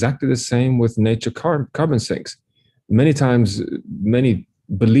 it's exactly the same with nature carbon sinks. Many times, many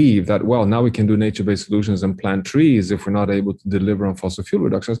believe that, well, now we can do nature-based solutions and plant trees if we're not able to deliver on fossil fuel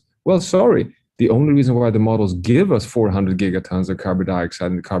reductions. Well, sorry. The only reason why the models give us 400 gigatons of carbon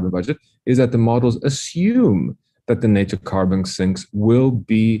dioxide in the carbon budget is that the models assume that the nature carbon sinks will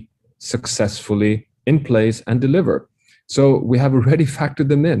be successfully in place and deliver. So we have already factored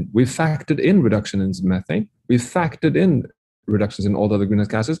them in. We've factored in reduction in methane. We've factored in reductions in all the other greenhouse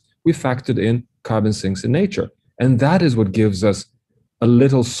gases. We factored in carbon sinks in nature. And that is what gives us a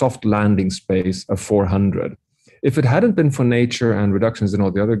little soft landing space of 400. If it hadn't been for nature and reductions in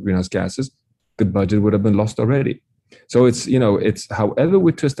all the other greenhouse gases, the budget would have been lost already. So it's however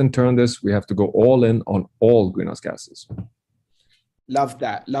we twist and turn this, we have to go all in on all greenhouse gases. Love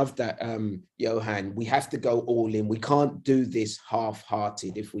that, Johan. We have to go all in. We can't do this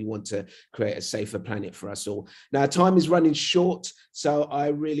half-hearted if we want to create a safer planet for us all. Now, time is running short, so I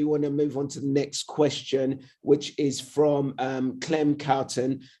really want to move on to the next question, which is from Clem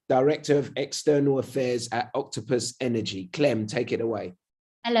Cowton, Director of External Affairs at Octopus Energy. Clem, take it away.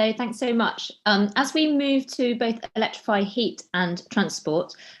 Hello, thanks so much. As we move to both electrify heat and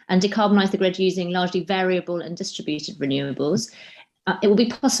transport and decarbonise the grid using largely variable and distributed renewables, it will be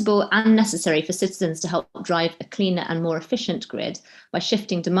possible and necessary for citizens to help drive a cleaner and more efficient grid by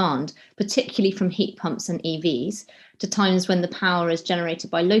shifting demand, particularly from heat pumps and EVs, to times when the power is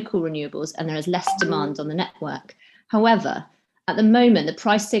generated by local renewables and there is less demand on the network. However, at the moment, the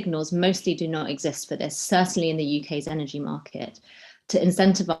price signals mostly do not exist for this, certainly in the UK's energy market, to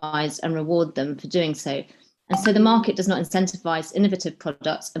incentivise and reward them for doing so. And so the market does not incentivise innovative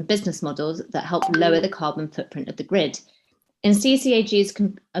products and business models that help lower the carbon footprint of the grid. In CCAG's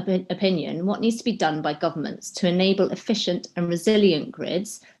opinion, what needs to be done by governments to enable efficient and resilient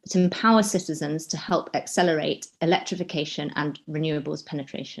grids that empower citizens to help accelerate electrification and renewables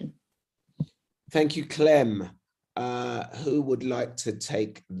penetration? Thank you, Clem. Who would like to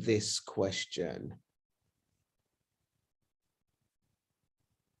take this question?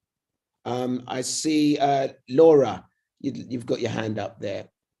 I see Laura, you've got your hand up there.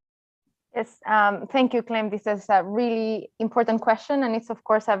 Yes, thank you, Clem. This is a really important question, and it's of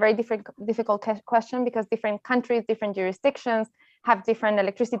course a very difficult question because different countries, different jurisdictions have different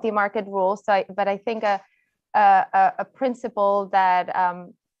electricity market rules. But I think a principle that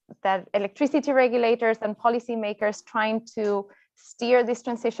that electricity regulators and policymakers trying to steer this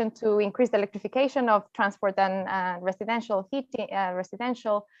transition to increase the electrification of transport and residential heating,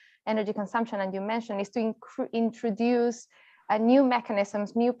 residential energy consumption, and you mentioned, is to introduce new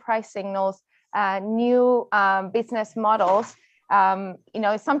mechanisms, new price signals, new business models.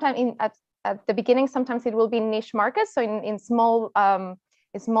 Sometimes at the beginning, sometimes it will be niche markets. So in small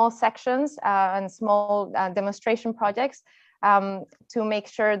sections and small demonstration projects, to make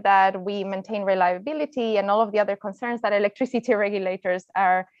sure that we maintain reliability and all of the other concerns that electricity regulators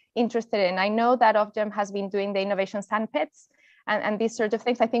are interested in. I know that Ofgem has been doing the innovation sandpits and these sort of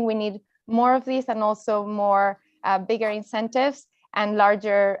things. I think we need more of these, and also more bigger incentives and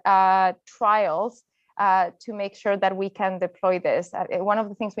larger trials to make sure that we can deploy this. One of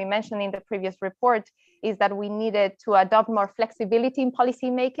the things we mentioned in the previous report is that we needed to adopt more flexibility in policy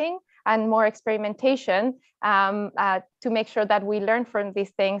making and more experimentation to make sure that we learn from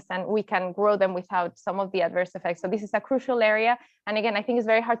these things and we can grow them without some of the adverse effects. So this is a crucial area. And again, I think it's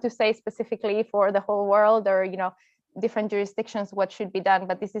very hard to say specifically for the whole world or different jurisdictions what should be done,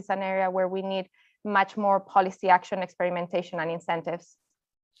 but this is an area where we need much more policy action, experimentation, and incentives.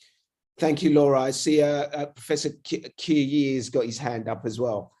 Thank you, Laura. I see Professor Qiyi has got his hand up as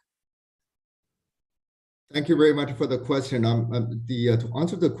well. Thank you very much for the question. To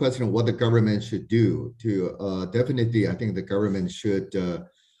answer the question of what the government should do, definitely, I think the government should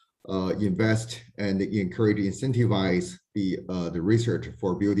invest and encourage, incentivize the research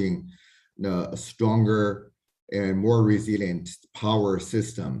for building a stronger and more resilient power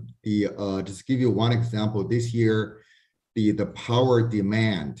system. Just give you one example, this year, the power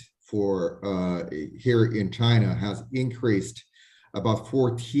demand for here in China has increased about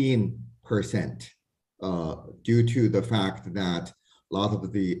 14%. Due to the fact that a lot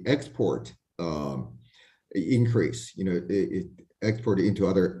of the export increase, it export into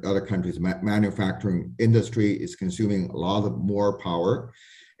other countries. Manufacturing industry is consuming a lot of more power,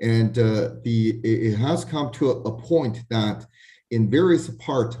 and it has come to a point that in various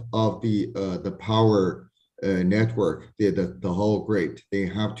parts of the power network, the whole grid, they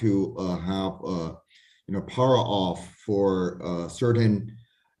have to have power off for certain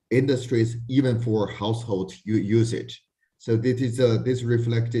industries, even for household usage. So this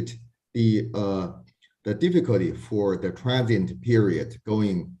reflected the difficulty for the transient period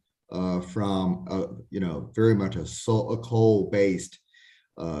going from very much a coal-based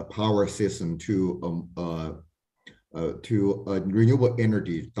power system to a renewable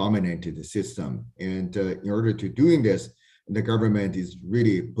energy dominated system. And in order to doing this, the government is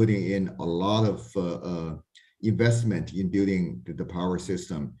really putting in a lot of investment in building the power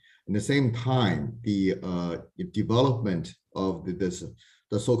system. At the same time, the development of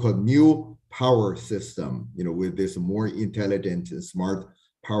the so-called new power system, with this more intelligent and smart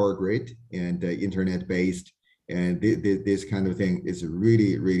power grid and internet-based, and this kind of thing is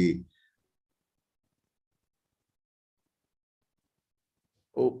really, really.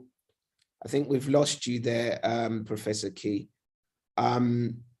 Oh, I think we've lost you there, Professor Key.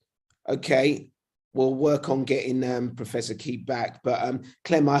 Okay. We'll work on getting Professor Key back, but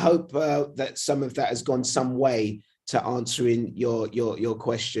Clem, I hope that some of that has gone some way to answering your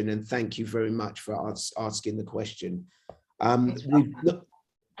question, and thank you very much for asking the question. We've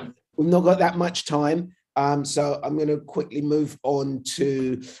not got that much time, so I'm going to quickly move on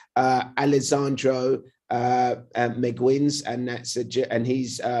to Alessandro Meguins, and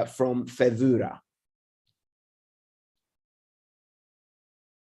he's from Fevura.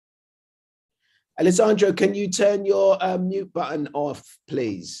 Alessandro, can you turn your mute button off,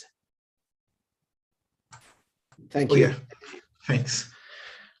 please? Thank you. Yeah. Thanks.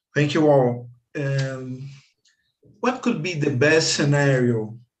 Thank you all. What could be the best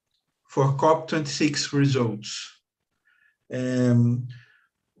scenario for COP26 results? On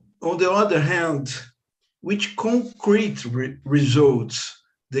the other hand, which concrete results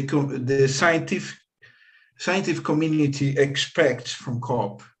the scientific community expects from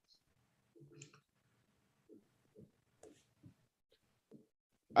COP?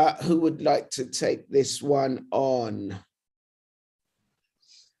 Who would like to take this one on?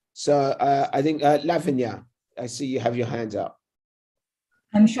 So I think Lavinia, I see you have your hands up.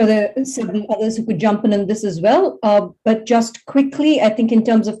 I'm sure there are several others who could jump in on this as well. But just quickly, I think in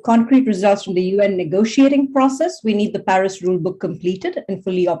terms of concrete results from the UN negotiating process, we need the Paris rulebook completed and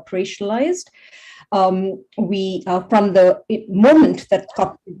fully operationalized. From the moment that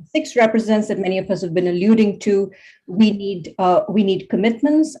COP26 represents, that many of us have been alluding to, we need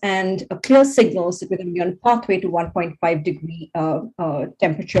commitments and clear signals that we're going to be on pathway to 1.5 degree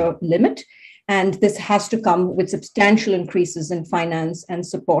temperature limit. And this has to come with substantial increases in finance and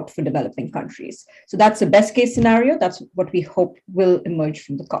support for developing countries. So that's the best case scenario. That's what we hope will emerge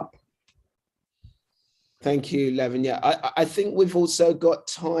from the COP. Thank you, Lavinia. I think we've also got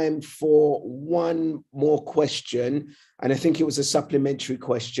time for one more question, and I think it was a supplementary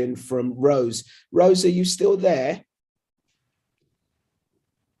question from Rose. Rose, are you still there?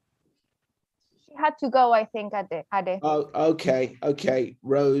 She had to go, I think, Ade. Oh, okay.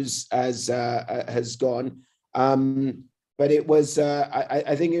 Rose has gone. But it was,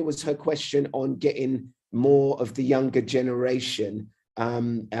 I think it was her question on getting more of the younger generation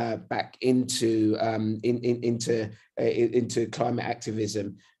back into climate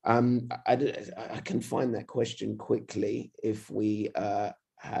activism. I can find that question quickly if we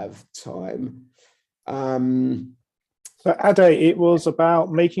have time. So Ade, it was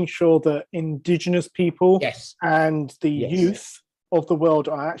about making sure that indigenous people and the youth of the world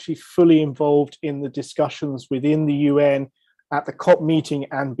are actually fully involved in the discussions within the UN at the COP meeting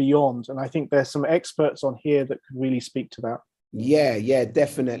and beyond. And I think there's some experts on here that could really speak to that. Yeah,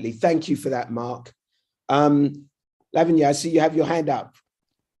 definitely. Thank you for that, Mark. Lavinia, I see you have your hand up.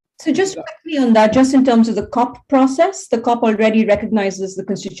 So just quickly on that, just in terms of the COP process, the COP already recognizes the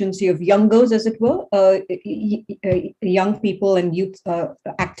constituency of youngos, as it were, young people and youth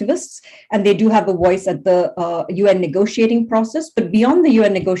activists, and they do have a voice at the UN negotiating process. But beyond the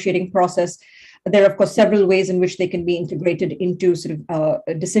UN negotiating process, there are, of course, several ways in which they can be integrated into sort of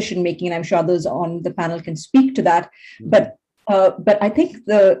decision making, and I'm sure others on the panel can speak to that. But I think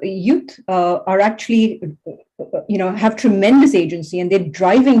the youth are actually, have tremendous agency, and they're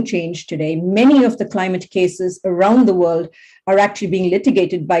driving change today. Many of the climate cases around the world are actually being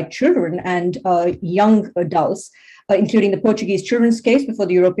litigated by children and young adults, including the Portuguese children's case before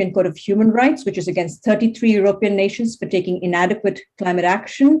the European Court of Human Rights, which is against 33 European nations for taking inadequate climate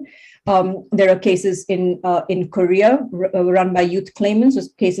action. There are cases in Korea run by youth claimants,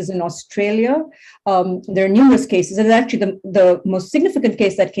 there's cases in Australia. There are numerous cases, and actually the most significant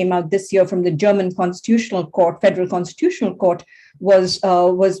case that came out this year from the German Constitutional Court, Federal Constitutional Court, was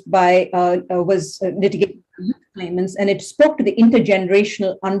litigated by youth claimants, and it spoke to the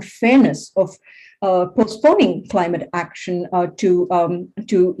intergenerational unfairness of postponing climate action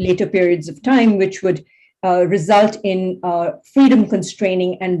to later periods of time, which would result in freedom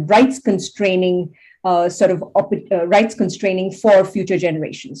constraining and rights constraining rights constraining for future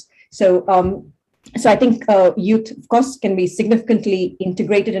generations. So I think youth, of course, can be significantly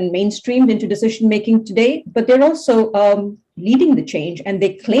integrated and mainstreamed into decision making today, but they're also leading the change, and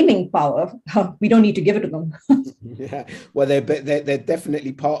they're claiming power. We don't need to give it to them. Yeah, well, they're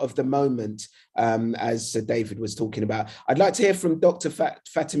definitely part of the moment, as David was talking about. I'd like to hear from Dr.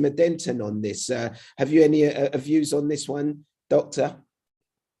 Fatima Denton on this. Have you any views on this one, Doctor?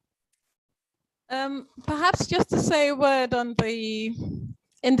 Perhaps just to say a word on the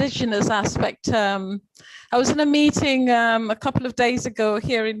indigenous aspect. I was in a meeting a couple of days ago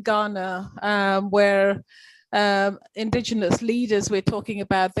here in Ghana where indigenous leaders were talking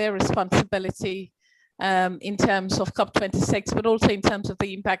about their responsibility in terms of COP26, but also in terms of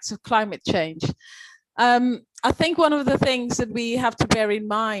the impacts of climate change. I think one of the things that we have to bear in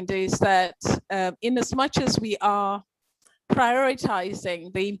mind is that in as much as we are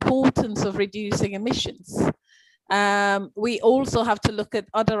prioritizing the importance of reducing emissions, we also have to look at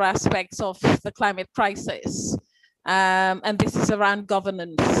other aspects of the climate crisis. And this is around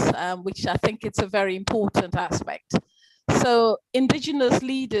governance, which I think it's a very important aspect. So indigenous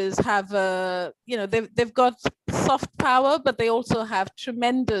leaders have, they've got soft power, but they also have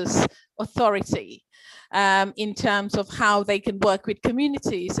tremendous authority in terms of how they can work with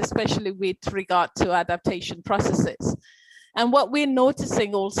communities, especially with regard to adaptation processes. And what we're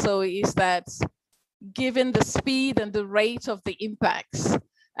noticing also is that given the speed and the rate of the impacts,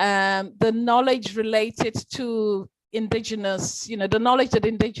 the knowledge related to indigenous, the knowledge that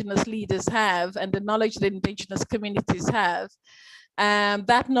indigenous leaders have and the knowledge that indigenous communities have,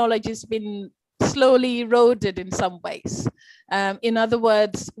 that knowledge has been slowly eroded in some ways. In other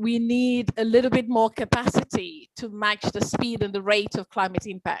words, we need a little bit more capacity to match the speed and the rate of climate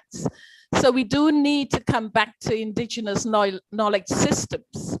impacts. So we do need to come back to indigenous knowledge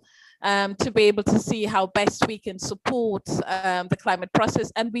systems to be able to see how best we can support the climate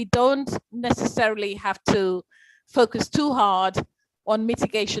process. And we don't necessarily have to focus too hard on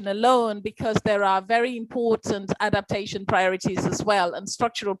mitigation alone, because there are very important adaptation priorities as well, and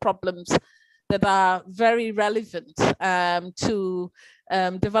structural problems that are very relevant to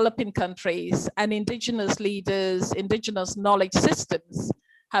developing countries, and indigenous leaders, indigenous knowledge systems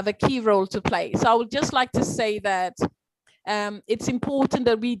have a key role to play. So I would just like to say that it's important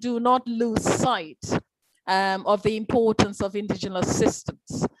that we do not lose sight of the importance of indigenous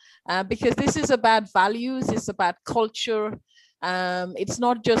systems, because this is about values, it's about culture. It's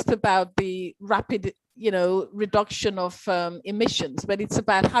not just about the rapid reduction of emissions, but it's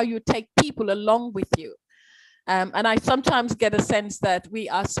about how you take people along with you. And I sometimes get a sense that we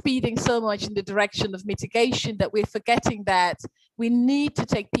are speeding so much in the direction of mitigation that we're forgetting that we need to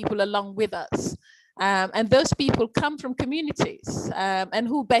take people along with us. And those people come from communities, and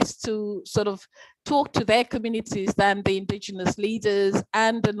who best to sort of talk to their communities than the indigenous leaders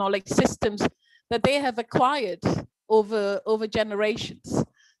and the knowledge systems that they have acquired over generations.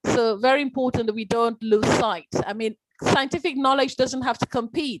 So very important that we don't lose sight. I mean, scientific knowledge doesn't have to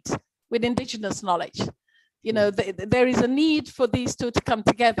compete with indigenous knowledge. There is a need for these two to come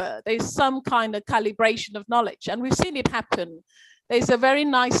together. There's some kind of calibration of knowledge, and we've seen it happen. There's a very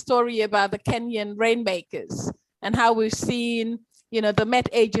nice story about the Kenyan rainmakers and how we've seen, the Met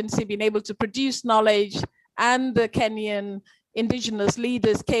Agency being able to produce knowledge, and the Kenyan indigenous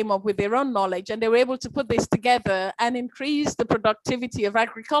leaders came up with their own knowledge, and they were able to put this together and increase the productivity of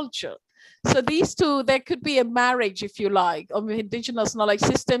agriculture. So these two, there could be a marriage, if you like, of indigenous knowledge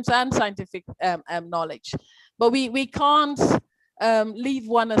systems and scientific knowledge. But we can't leave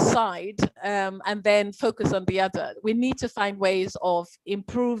one aside and then focus on the other. We need to find ways of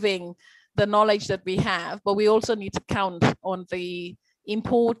improving the knowledge that we have, but we also need to count on the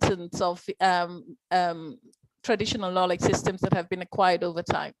importance of traditional knowledge systems that have been acquired over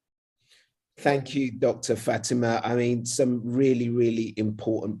time. Thank you, Dr. Fatima. I mean, some really, really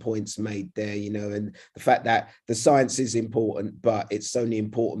important points made there, and the fact that the science is important, but it's only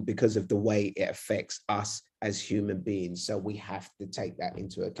important because of the way it affects us as human beings. So we have to take that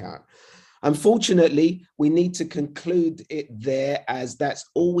into account. Unfortunately, we need to conclude it there, as that's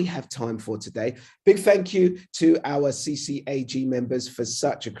all we have time for today. Big thank you to our CCAG members for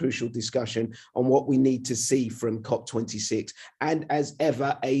such a crucial discussion on what we need to see from COP26. And as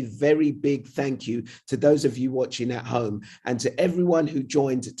ever, a very big thank you to those of you watching at home and to everyone who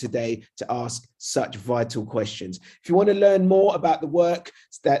joined today to ask such vital questions. If you want to learn more about the work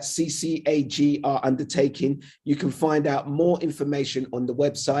that CCAG are undertaking, you can find out more information on the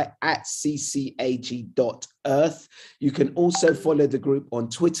website at ccag.earth. You can also follow the group on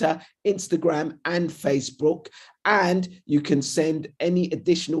Twitter, Instagram, and Facebook, and you can send any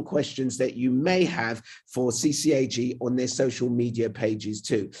additional questions that you may have for CCAG on their social media pages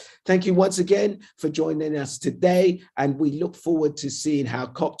too. Thank you once again for joining us today, and we look forward to seeing how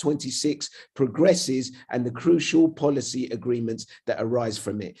COP26 progresses and the crucial policy agreements that arise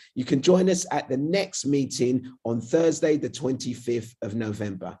from it. You can join us at the next meeting on Thursday, the 25th of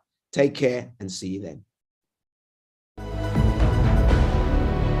November. Take care and see you then.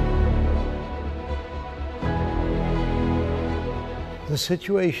 The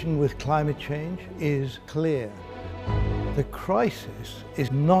situation with climate change is clear. The crisis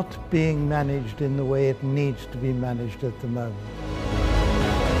is not being managed in the way it needs to be managed at the moment.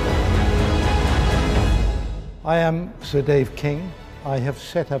 I am Sir Dave King. I have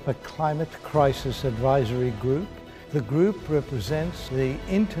set up a climate crisis advisory group. The group represents the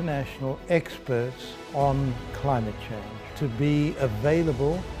international experts on climate change to be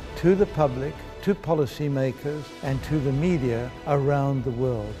available to the public, to policymakers, and to the media around the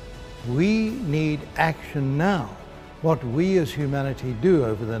world. We need action now. What we as humanity do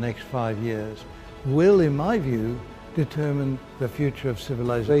over the next 5 years will, in my view, determine the future of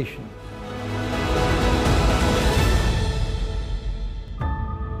civilization.